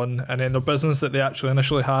square one. And then their business that they actually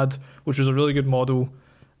initially had, which was a really good model,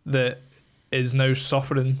 that is now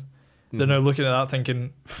suffering, they're now looking at that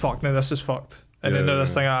thinking, fuck, now this is fucked. And then now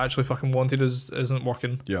this thing I actually fucking wanted isn't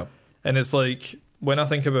working. Yeah. And it's like, when I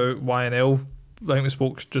think about YNL, I think we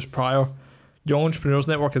spoke just prior, Young Entrepreneurs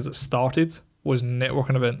Network as it started was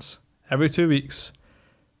networking events. Every 2 weeks.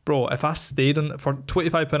 Bro, if I stayed on for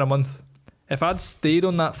 £25 a month, if I'd stayed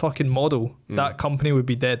on that fucking model, that company would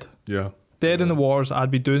be dead. Yeah. Dead in the wars, I'd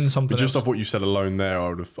be doing something But just else. off what you said alone there, I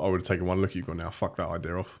would have taken one look at you and gone, now fuck that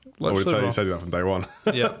idea off. I would have said that from day one.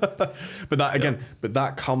 Yeah. But that again, but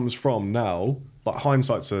that comes from now, like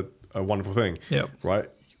hindsight's a wonderful thing. Yeah. Right?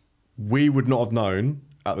 We would not have known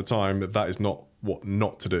at the time that that is not what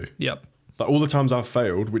not to do. Yep. Like all the times I've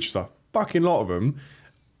failed, which is a fucking lot of them,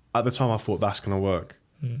 at the time I thought that's going to work.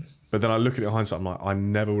 But then I look at it in hindsight, I'm like, I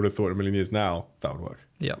never would have thought in a million years now that would work.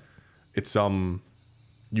 Yeah. It's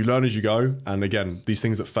you learn as you go, and again, these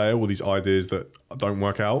things that fail or these ideas that don't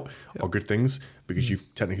work out are good things because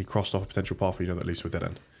you've technically crossed off a potential path where you know that leads to a dead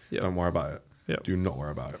end. Don't worry about it. Do not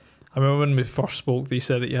worry about it. I remember when we first spoke, you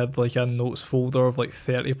said that you had like a notes folder of like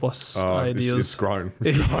 30 plus ideas. It's grown.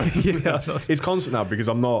 It's grown. Yeah, it's constant now because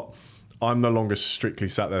I'm no longer strictly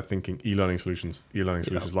sat there thinking e-learning solutions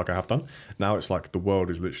like I have done. Now it's like the world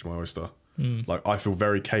is literally my oyster. Like I feel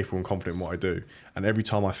very capable and confident in what I do. And every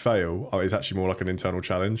time I fail, it's actually more like an internal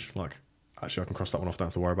challenge. Like, actually I can cross that one off, don't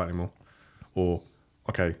have to worry about it anymore. Or,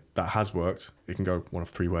 okay, that has worked. It can go one of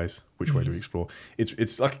 3 ways. Which way do we explore?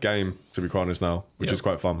 It's like a game, to be quite honest now, which is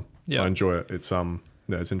quite fun. I enjoy it. It's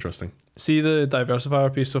it's interesting. See the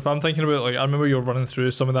diversifier piece. So if I'm thinking about, like, I remember you were running through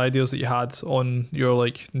some of the ideas that you had on your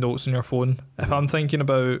like notes on your phone. If I'm thinking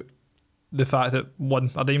about the fact that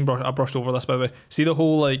I brushed over this by the way. See the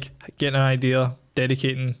whole like getting an idea,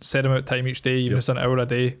 dedicating set amount of time each day, even just an hour a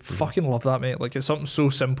day. Fucking love that, mate. Like it's something so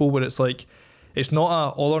simple, but it's like it's not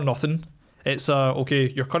a all or nothing. It's okay,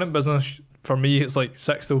 your current business for me it's like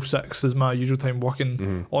 6 till 6 is my usual time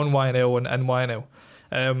working on YNL and in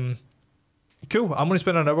YNL. Cool. I'm going to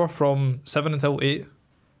spend an hour from 7 until 8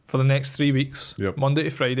 for the next 3 weeks, Monday to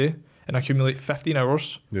Friday, and accumulate 15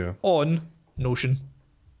 hours on Notion.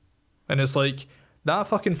 And it's like, that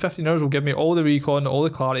fucking 15 hours will give me all the recon, all the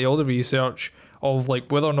clarity, all the research of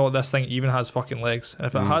like whether or not this thing even has fucking legs. And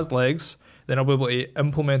if it has legs, then I'll be able to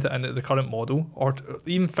implement it into the current model, or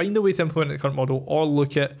even find a way to implement it in the current model, or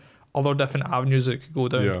look at other different avenues that could go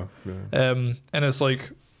down. And it's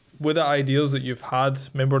like, with the ideas that you've had,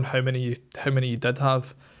 remembering how many you did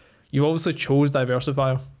have, you obviously chose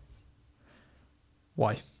diversifier.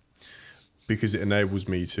 Why? Because it enables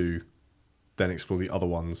me to then explore the other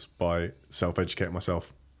ones by self-educating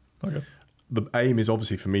myself. Okay. The aim is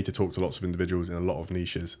obviously for me to talk to lots of individuals in a lot of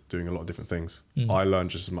niches, doing a lot of different things. I learn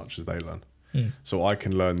just as much as they learn. So I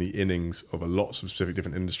can learn the innings of lots of specific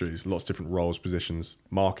different industries, lots of different roles, positions,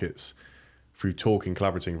 markets, through talking,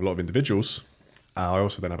 collaborating with a lot of individuals. I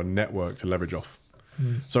also then have a network to leverage off.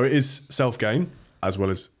 So it is self-gain as well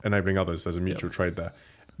as enabling others. There's a mutual trade there.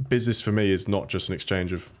 Business for me is not just an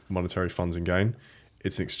exchange of monetary funds and gain.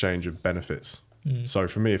 It's an exchange of benefits. So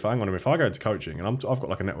for me, if I go into coaching and I've got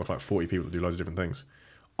like a network of like 40 people that do loads of different things,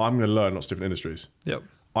 I'm going to learn lots of different industries.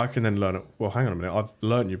 I can then learn, well, hang on a minute, I've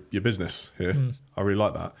learned your business here. I really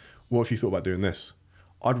like that. What if you thought about doing this?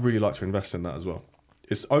 I'd really like to invest in that as well.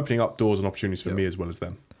 It's opening up doors and opportunities for me as well as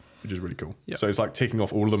them, which is really cool. So it's like ticking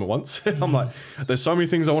off all of them at once. I'm like, there's so many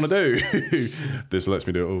things I want to do. This lets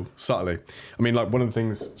me do it all subtly. I mean, like one of the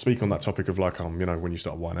things, speaking on that topic of like, when you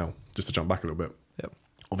start YNL, just to jump back a little bit.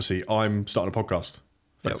 Obviously, I'm starting a podcast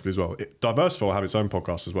effectively as well. Diversify will have its own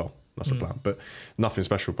podcast as well. That's the plan. But nothing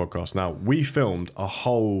special podcast. Now, we filmed a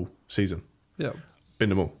whole season. Binned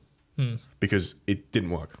them all. Because it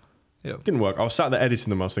didn't work. Didn't work. I was sat there editing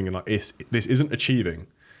them. I was thinking like, this isn't achieving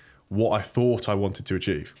what I thought I wanted to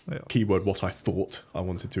achieve. Keyword, what I thought I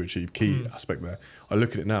wanted to achieve. Key aspect there. I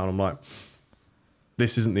look at it now and I'm like,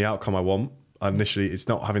 this isn't the outcome I want. Initially, it's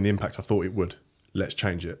not having the impact I thought it would. Let's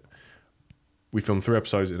change it. We filmed 3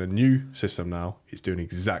 episodes in a new system now. It's doing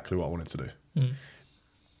exactly what I want it to do.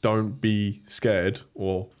 Don't be scared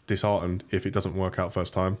or disheartened if it doesn't work out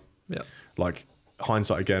first time. Like,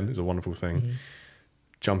 hindsight again is a wonderful thing.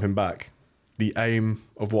 Jumping back, the aim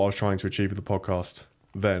of what I was trying to achieve with the podcast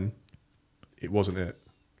then, it wasn't it.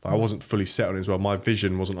 Like, I wasn't fully set on it as well. My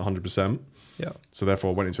vision wasn't 100%. Yeah. So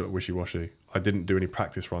therefore I went into it wishy-washy. I didn't do any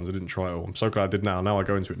practice runs. I didn't try it all. I'm so glad I did now. Now I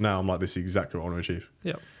go into it now. I'm like, this is exactly what I want to achieve.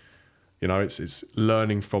 Yeah. You know, it's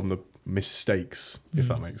learning from the mistakes, if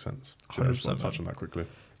that makes sense. So 100%, I just want to touch on that quickly.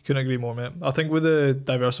 Couldn't agree more, mate. I think with the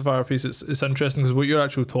diversifier piece, it's interesting because what you're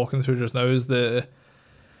actually talking through just now is the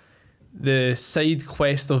side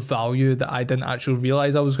quest of value that I didn't actually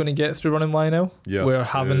realise I was going to get through running YNL. Yeah. Where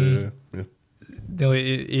having Yeah.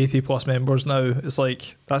 nearly 80 plus members now, it's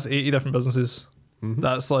like, that's 80 different businesses.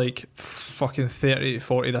 That's like fucking 30 to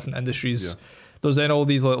 40 different industries. Yeah. There's then all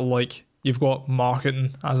these little, like, you've got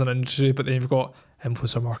marketing as an industry, but then you've got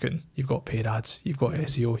influencer marketing, you've got paid ads, you've got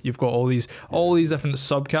SEO, you've got all these different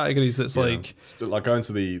subcategories. That's like going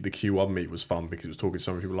to the Q1 meet was fun because it was talking to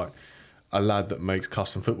some people like a lad that makes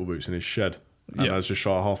custom football boots in his shed and has just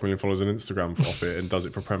shot 500,000 followers on Instagram off it and does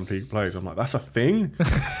it for Premier League players. I'm like, that's a thing.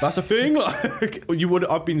 That's a thing. Like, I would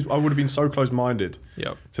have been so close-minded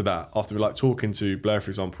to that after like talking to Blair,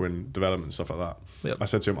 for example, in development and stuff like that. I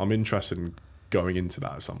said to him, I'm interested in going into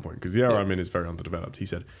that at some point because the area I'm in is very underdeveloped. He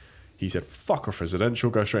said, fuck off residential,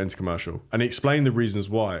 go straight into commercial. And he explained the reasons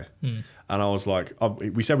why. And I was like,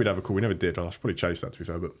 we said we'd have a call. We never did. I should probably chase that, to be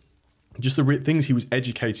fair. But just the things he was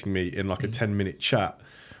educating me in like a 10-minute chat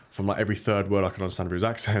from like every third word I could understand of his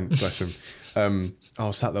accent, bless him. I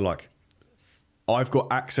was sat there like, I've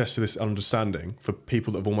got access to this understanding for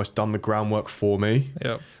people that have almost done the groundwork for me.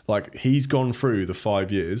 Yeah. Like, he's gone through the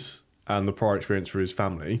 5 years and the prior experience for his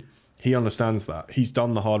family. He understands that. He's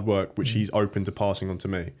done the hard work, which he's open to passing on to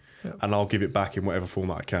me. And I'll give it back in whatever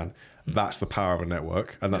format I can. That's the power of a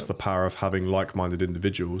network, and that's the power of having like-minded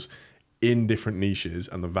individuals in different niches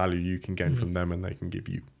and the value you can gain from them and they can give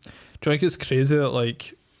you. Do you think it's crazy that,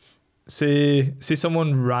 like, say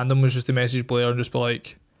someone random was just to message Blair and just be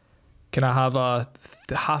like, can I have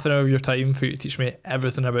half an hour of your time for you to teach me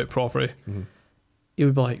everything about property? He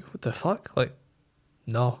would be like, what the fuck? Like,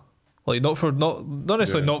 no. Like, not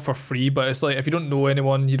necessarily not for free, but it's like, if you don't know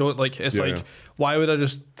anyone, you don't, like, it's why would I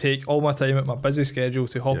just take all my time at my busy schedule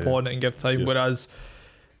to hop on it and give time? Whereas,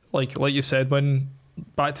 like you said, when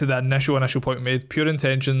back to the initial point we made, pure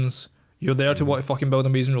intentions, you're there to want to fucking build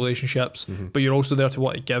amazing relationships, but you're also there to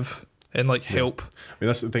want to give and like help. I mean,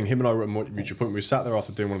 that's the thing. Him and I reached a point. We sat there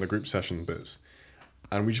after doing one of the group session bits,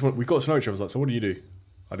 and we got to know each other. I was like, so what do you do?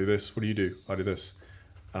 I do this. What do you do? I do this.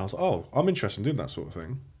 And I was like, oh, I'm interested in doing that sort of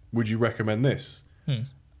thing. Would you recommend this?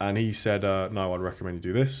 And he said, no, I'd recommend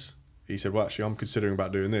you do this. He said, well, actually, I'm considering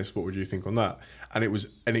about doing this. What would you think on that? And it was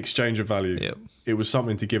an exchange of value. It was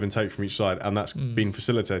something to give and take from each side. And that's been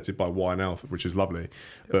facilitated by YNL, which is lovely.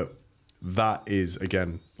 But that is,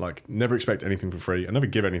 again, like, never expect anything for free and never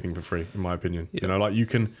give anything for free, in my opinion. You know, like, you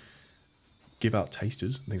can give out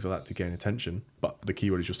tasters and things like that to gain attention. But the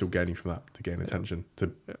key word is you're still gaining from that to gain attention, to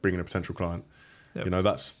bring in a potential client. You know,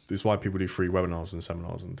 that's why people do free webinars and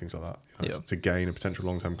seminars and things like that. You know, to gain a potential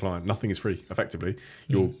long-term client. Nothing is free, effectively.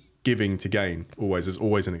 You're giving to gain always. There's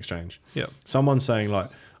always an exchange. Someone saying like,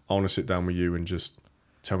 I want to sit down with you and just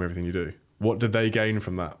tell me everything you do. What do they gain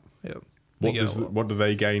from that? What do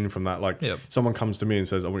they gain from that? Like, someone comes to me and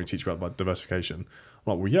says, I want you to teach about diversification. I'm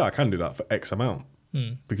like, well, yeah, I can do that for X amount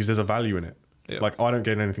because there's a value in it. Like, I don't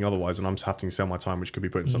gain anything otherwise, and I'm just having to sell my time, which could be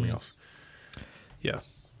put in something else.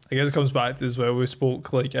 I guess it comes back to as well, we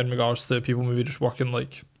spoke like in regards to people maybe just working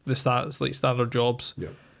like the stats, like standard jobs.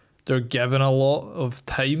 They're given a lot of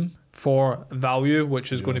time for value,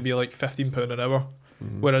 which is going to be like £15 an hour.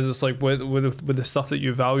 Whereas it's like with the stuff that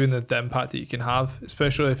you value and the impact that you can have,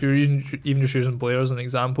 especially if you're even just using Blair as an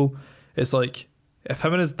example, it's like if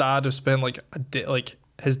him and his dad have spent like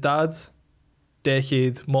his dad's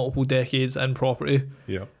multiple decades in property,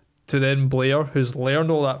 to then Blair, who's learned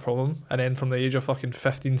all that from him, and then from the age of fucking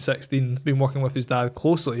 15, 16, been working with his dad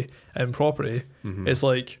closely in property, it's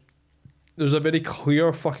like there's a very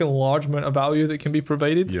clear fucking large amount of value that can be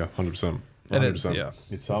provided. 100%. And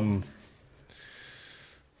 100%.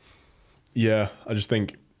 I just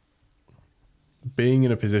think being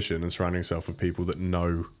in a position and surrounding yourself with people that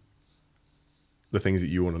know the things that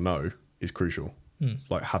you want to know is crucial.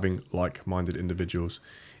 Like having like-minded individuals.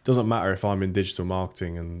 It doesn't matter if I'm in digital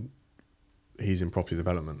marketing and he's in property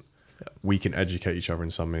development. We can educate each other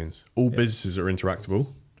in some means. All businesses are interactable.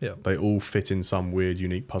 They all fit in some weird,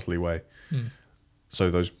 unique, puzzly way.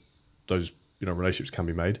 So those relationships can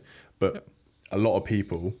be made. But a lot of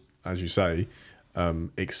people, as you say,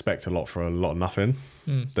 expect a lot for a lot of nothing.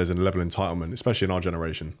 There's a level of entitlement, especially in our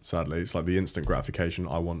generation, sadly. It's like the instant gratification,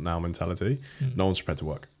 I want now mentality. No one's prepared to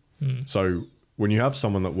work. So when you have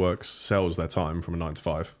someone that sells their time from a 9 to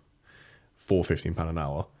 5 for £15 an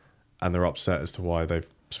hour, and they're upset as to why they've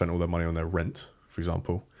spent all their money on their rent, for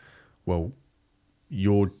example, well,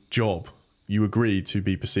 your job, you agreed to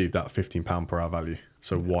be perceived at £15 per hour value.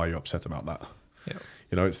 So why are you upset about that? Yeah.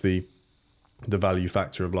 You know, it's the value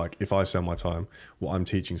factor of like, if I sell my time, what I'm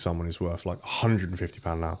teaching someone is worth like £150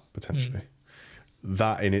 an hour, potentially.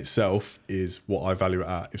 That in itself is what I value it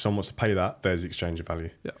at. If someone wants to pay that, there's exchange of value.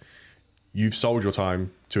 Yeah. You've sold your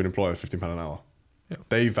time to an employer for £15 an hour. Yeah.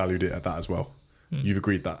 They valued it at that as well. You've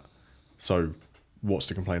agreed that. So what's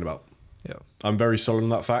to complain about? Yeah. I'm very solid on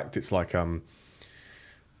that fact. It's like,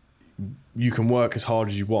 you can work as hard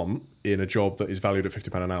as you want in a job that is valued at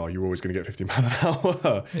 £50 an hour. You're always going to get £15 an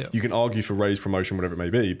hour. Yeah. You can argue for raise, promotion, whatever it may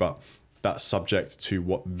be, but that's subject to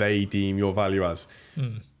what they deem your value as.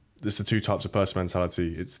 There's the two types of person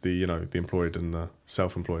mentality. It's the, the employed and the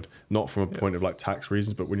self-employed. Not from a point of like tax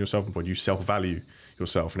reasons, but when you're self-employed, you self-value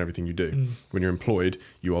yourself and everything you do. When you're employed,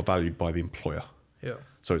 you are valued by the employer. Yeah.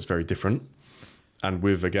 So it's very different. And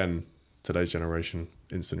with, again, today's generation,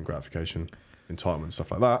 instant gratification, entitlement,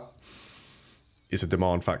 stuff like that, it's a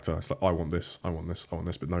demand factor. It's like, I want this, I want this, I want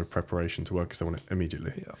this, but no preparation to work because they want it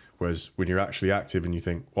immediately. Yeah. Whereas when you're actually active and you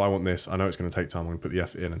think, well, I want this, I know it's going to take time, I'm going to put the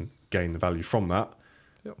effort in and gain the value from that,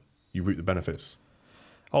 you reap the benefits.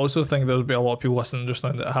 I also think there'll be a lot of people listening just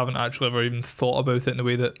now that haven't actually ever even thought about it in the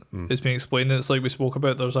way that it's been explained. It's like we spoke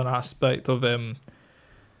about, there's an aspect of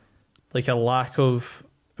like a lack of,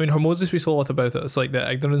 I mean, Hormosis speaks a lot about it. It's like the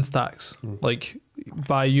ignorance tax. Like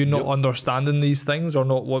by you not understanding these things or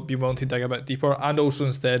not being willing to dig a bit deeper, and also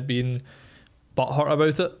instead being butthurt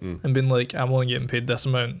about it and being like, I'm only getting paid this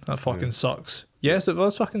amount. That fucking sucks. Yes, it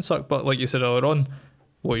does fucking suck, but like you said earlier on,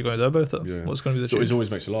 what are you going to do about it? Yeah. What's going to be the so change? it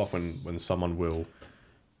always makes you laugh when someone will,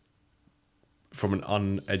 from an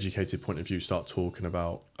uneducated point of view, start talking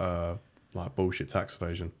about like bullshit tax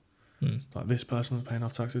evasion. Like, this person's paying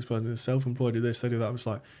off tax, this person is self-employed, do this, they do that. It's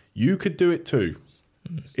like, you could do it too.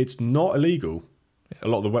 It's not illegal. A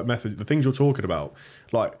lot of the wet methods, the things you're talking about,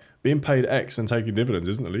 like being paid X and taking dividends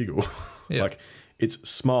isn't illegal. Like, it's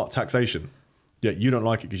smart taxation. Yeah, you don't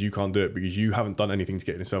like it because you can't do it because you haven't done anything to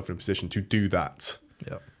get yourself in a position to do that.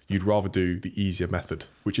 Yeah. You'd rather do the easier method,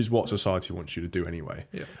 which is what society wants you to do anyway.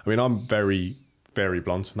 Yeah. I mean, I'm very, very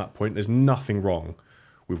blunt on that point. There's nothing wrong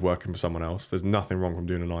with working for someone else. There's nothing wrong from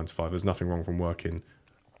doing a 9 to 5. There's nothing wrong from working,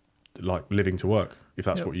 like living to work. If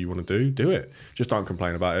that's what you want to do it. Just don't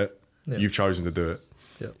complain about it. You've chosen to do it.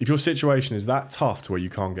 If your situation is that tough to where you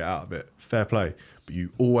can't get out of it, fair play. But you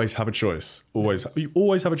always have a choice. You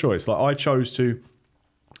always have a choice. Like, I chose to,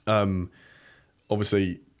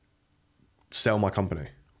 obviously, sell my company,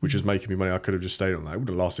 which is making me money. I could have just stayed on that. It would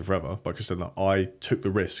have lasted forever. But I just said that I took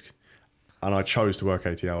the risk and I chose to work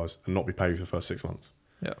 80 hours and not be paid for the first 6 months.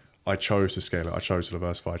 Yeah. I chose to scale it. I chose to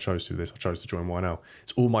diversify. I chose to do this. I chose to join YNL.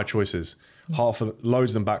 It's all my choices. Loads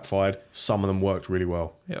of them backfired. Some of them worked really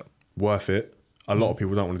well. Yeah. Worth it. A lot of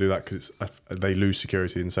people don't want to do that because they lose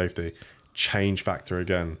security and safety. Change factor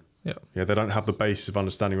again. Yeah. They don't have the basis of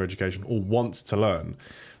understanding or education or want to learn.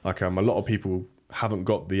 Like, a lot of people haven't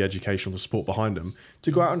got the educational support behind them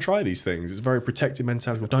to go out and try these things. It's a very protective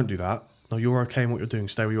mentality. Well, don't do that. No, you're okay in what you're doing.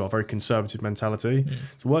 Stay where you are. Very conservative mentality.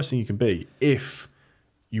 It's the worst thing you can be if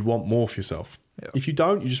you want more for yourself. Yeah. If you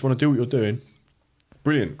don't, you just want to do what you're doing.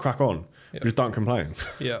 Brilliant. Crack on. Just don't complain.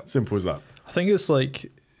 Yeah. Simple as that. I think it's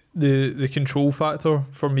like the control factor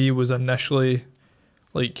for me was initially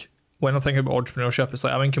like, when I'm thinking about entrepreneurship, it's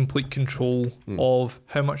like I'm in complete control of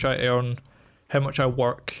how much I earn, how much I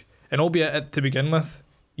work. And albeit to begin with,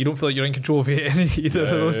 you don't feel like you're in control of either of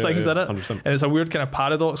those things in it. 100%. And it's a weird kind of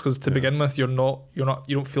paradox because to begin with, you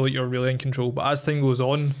don't feel like you're really in control. But as time goes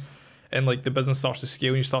on and like the business starts to scale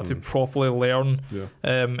and you start to properly learn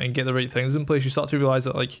and get the right things in place, you start to realize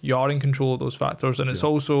that like you are in control of those factors. And it's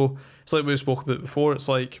also, it's like we spoke about before, it's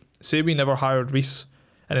like, say we never hired Reese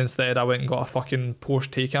and instead I went and got a fucking Porsche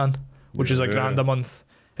Taycan, which is $1,000 a month.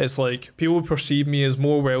 It's like, people would perceive me as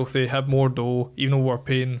more wealthy, have more dough, even though we're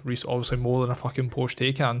paying Reese obviously more than a fucking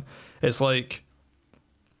Porsche Taycan. It's like,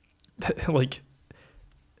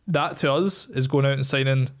 that to us is going out and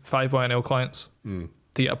signing 5 YNL clients to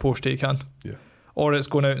get a Porsche Taycan. Yeah. Or it's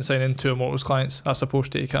going out and signing 2 Immortals clients, that's a Porsche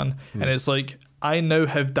Taycan. And it's like, I now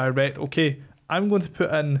have I'm going to put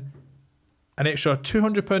in an extra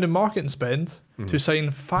 £200 in marketing spend to sign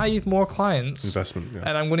 5 more clients. Investment,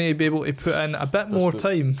 and I'm going to be able to put in a bit more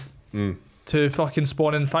time to fucking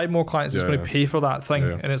spawn in 5 more clients that's going to pay for that thing.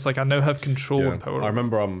 And it's like, I now have control and power. I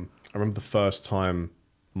remember the first time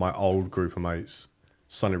my old group of mates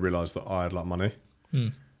suddenly realised that I had like money.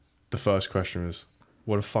 The first question was,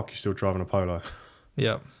 what the fuck are you still driving a Polo?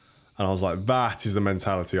 Yeah. And I was like, that is the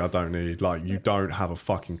mentality I don't need. Like, you don't have a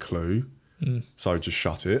fucking clue. So just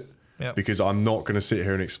shut it. Yep. Because I'm not going to sit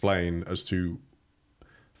here and explain as to,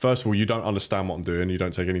 first of all, you don't understand what I'm doing. You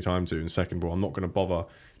don't take any time to. And second of all, I'm not going to bother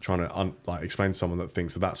trying to explain to someone that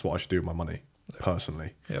thinks that that's what I should do with my money.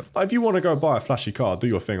 Personally, like, if you want to go buy a flashy car, do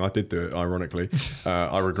your thing. I did do it, ironically.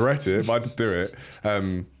 I regret it, but I did do it.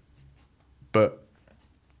 But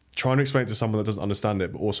trying to explain it to someone that doesn't understand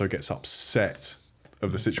it, but also gets upset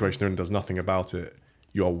of the situation they're in and does nothing about it,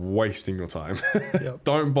 you are wasting your time.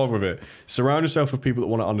 Don't bother with it. Surround yourself with people that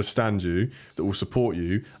want to understand you, that will support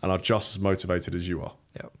you, and are just as motivated as you are.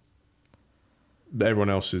 Everyone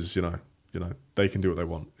else is, you know, they can do what they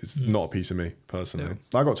want. It's not a piece of me personally.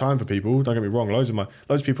 I got time for people. Don't get me wrong. Loads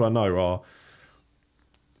of people I know are,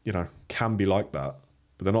 you know, can be like that,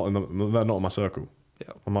 but they're not in my circle.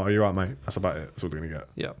 I'm like, oh, you're right, mate. That's about it. That's all they're gonna get.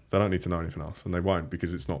 They don't need to know anything else, and they won't,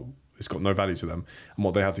 because it's got no value to them, and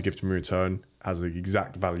what they have to give to me in return has the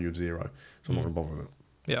exact value of zero. So I'm not gonna bother with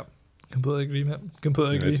it. Completely agree, mate.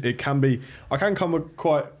 Completely agree. It can be. I can come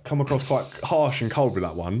across quite harsh and cold with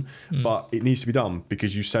that one, but it needs to be done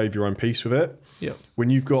because you save your own peace with it. When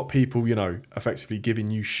you've got people, you know, effectively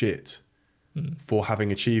giving you shit for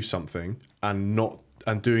having achieved something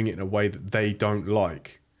and doing it in a way that they don't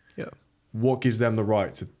like. What gives them the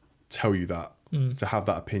right to tell you that, to have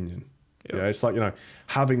that opinion? It's like, you know,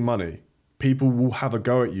 having money. People will have a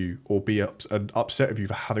go at you or be upset with you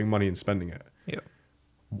for having money and spending it.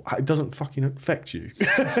 It doesn't fucking affect you.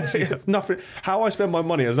 It's nothing. How I spend my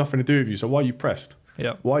money has nothing to do with you. So why are you pressed?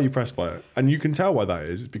 Why are you pressed by it? And you can tell why that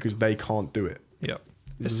is. It's because they can't do it.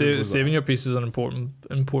 Saving your piece is an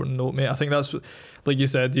important note, mate. I think that's, like you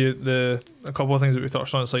said, a couple of things that we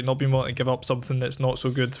touched on. It's like not being willing to give up something that's not so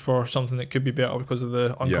good for something that could be better because of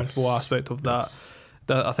the uncomfortable aspect of that.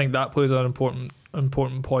 That I think that plays an important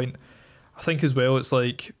point. I think as well, it's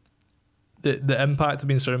like the impact of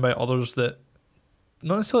being surrounded by others that.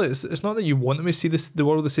 Not necessarily. It's not that you want them to see the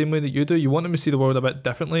world the same way that you do. You want them to see the world a bit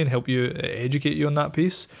differently and help you educate you on that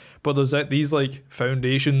piece. But there's these like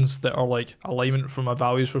foundations that are like alignment from a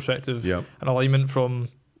values perspective, and alignment from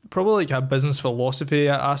probably like a business philosophy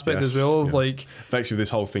aspect as well. Of like, effectively, this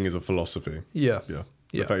whole thing is a philosophy. In fact,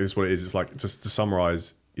 this is what it is. It's like, just to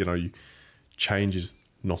summarize, you know, change is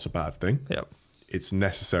not a bad thing. It's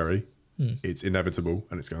necessary. It's inevitable,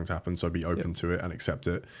 and it's going to happen. So be open to it and accept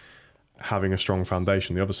it. Having a strong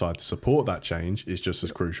foundation, the other side, to support that change is just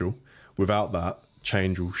as crucial. Without that,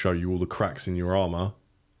 change will show you all the cracks in your armor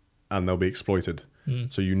and they'll be exploited.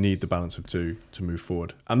 So you need the balance of two to move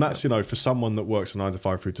forward. And that's, you know, for someone that works a 9 to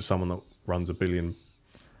 5 through to someone that runs a billion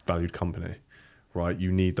valued company, right?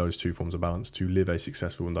 You need those two forms of balance to live a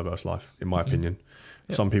successful and diverse life, in my opinion.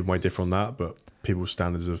 Some people may differ on that, but people's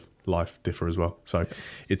standards of life differ as well. So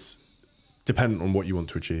it's dependent on what you want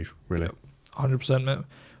to achieve, really. 100%, mate.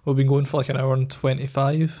 We've been going for like an hour and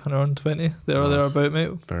 25, an hour and 20, thereabout, mate.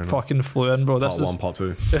 Very fucking nice. Flew in, bro. Part one, part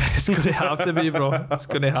two. It's going to have to be, bro. It's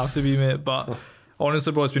going to have to be, mate. But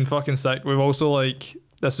honestly, bro, it's been fucking sick. We've also, like,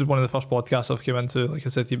 this is one of the first podcasts I've come into, like I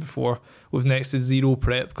said to you before, with next to zero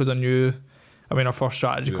prep, because our first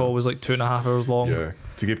strategy call was like 2.5 hours long.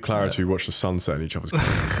 To give clarity, we watched the sunset in each other's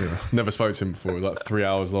cars. Never spoke to him before. It was like 3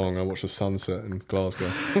 hours long. I watched the sunset in Glasgow.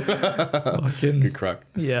 Good crack.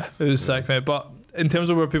 Yeah, it was sick, mate. But in terms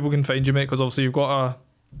of where people can find you, mate, because obviously you've got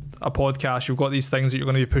a podcast, you've got these things that you're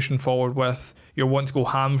going to be pushing forward with. You're wanting to go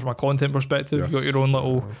ham from a content perspective. You've got your own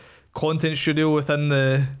little content studio within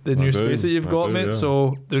the new space that you've got, mate.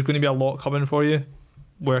 So there's going to be a lot coming for you.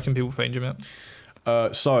 Where can people find you, mate?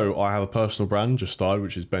 So I have a personal brand just started,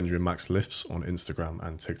 which is Benjamin Max Lifts on Instagram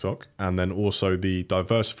and TikTok. And then also the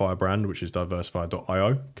Diversify brand, which is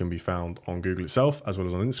diversify.io, can be found on Google itself as well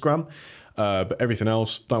as on Instagram. But everything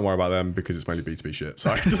else, don't worry about them because it's mainly B2B shit.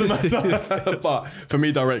 So it doesn't matter. But for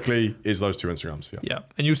me directly is those two Instagrams.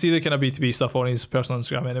 And you'll see the kind of B2B stuff on his personal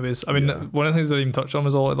Instagram anyways. I mean, one of the things that I even touched on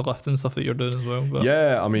was all of the lifting stuff that you're doing as well. But,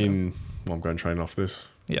 I mean, I'm going training after this.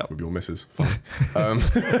 With your missus. Fun.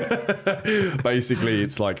 Basically,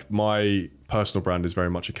 it's like my personal brand is very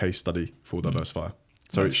much a case study for Diversify.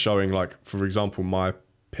 So it's showing, like, for example, my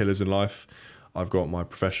pillars in life. I've got my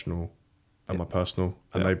professional and my personal,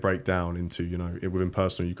 and they break down into, you know, within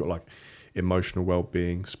personal, you've got like emotional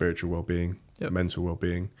well-being, spiritual well-being, mental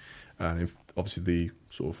well-being, and obviously the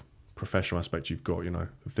sort of professional aspect, you've got, you know,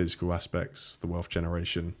 the physical aspects, the wealth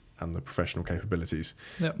generation, and the professional capabilities.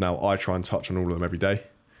 Now, I try and touch on all of them every day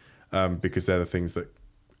because they're the things that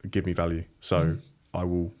give me value. So I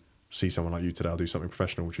will see someone like you today, I'll do something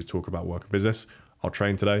professional, which is talk about work and business. I'll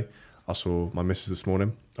train today. I saw my missus this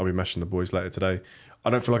morning. I'll be meshing the boys later today. I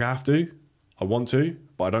don't feel like I have to. I want to,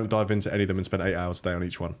 but I don't dive into any of them and spend 8 hours a day on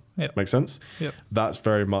each one. Yep. Make sense? Yep. That's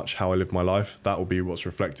very much how I live my life. That will be what's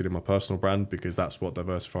reflected in my personal brand, because that's what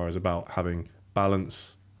Diversify is about, having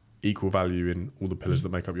balance, equal value in all the pillars that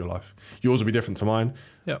make up your life. Yours will be different to mine.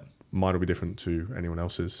 Yep. Mine will be different to anyone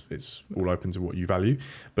else's. It's all open to what you value,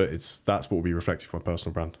 but that's what will be reflected from my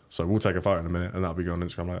personal brand. So we'll take a photo in a minute and that'll be going on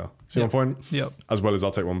Instagram later. See my point? Yep. As well as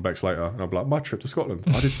I'll take one Bex later and I'll be like, my trip to Scotland,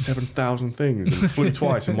 I did 7,000 things and flew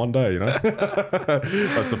twice in one day, you know?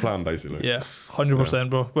 That's the plan, basically. Yeah, 100%,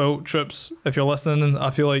 bro. Well, Trips, if you're listening, I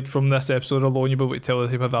feel like from this episode alone, you'll be able to tell the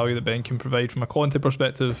type of value that Ben can provide from a content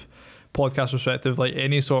perspective, podcast perspective, like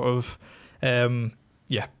any sort of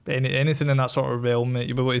anything in that sort of realm, mate.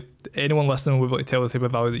 You'll be able to, anyone listening will be able to tell the type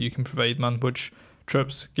of value that you can provide, man. Which,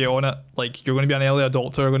 Trips, get on it. Like, you're going to be an early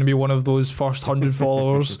adopter, you're going to be one of those first 100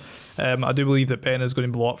 followers. I do believe that Ben is going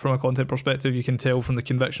to blow up from a content perspective. You can tell from the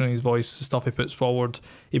conviction in his voice, the stuff he puts forward.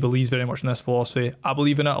 He believes very much in this philosophy. I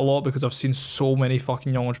believe in it a lot because I've seen so many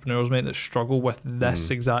fucking young entrepreneurs, mate, that struggle with this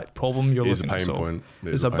exact problem you're looking to solve.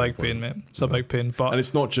 It's a big pain, mate. It's a big pain. And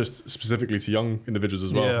it's not just specifically to young individuals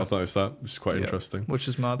as well. Yeah. I've noticed that. It's quite interesting. Which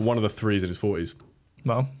is mad. One of the threes in his 40s.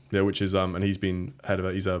 Wow. Yeah, which is and he's been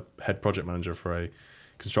he's a head project manager for a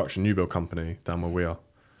construction new build company down where we are.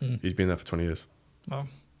 He's been there for 20 years. Wow.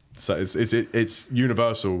 So it's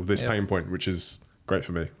universal, this pain point, which is great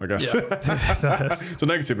for me, I guess. Yeah. It's a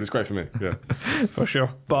negative, but it's great for me. Yeah. For sure.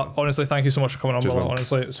 But honestly, thank you so much for coming on, brother.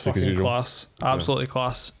 Honestly, it's fucking class. Absolutely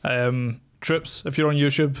class. Trips, if you're on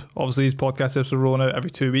YouTube, obviously these podcast episodes are rolling out every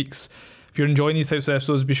 2 weeks. If you're enjoying these types of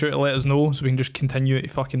episodes, be sure to let us know so we can just continue to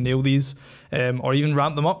fucking nail these, or even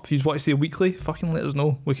ramp them up. If you just want to see a weekly, fucking let us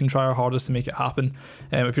know. We can try our hardest to make it happen.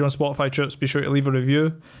 If you're on Spotify, Trips, be sure to leave a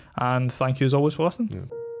review, and thank you as always for listening.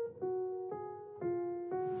 Yeah.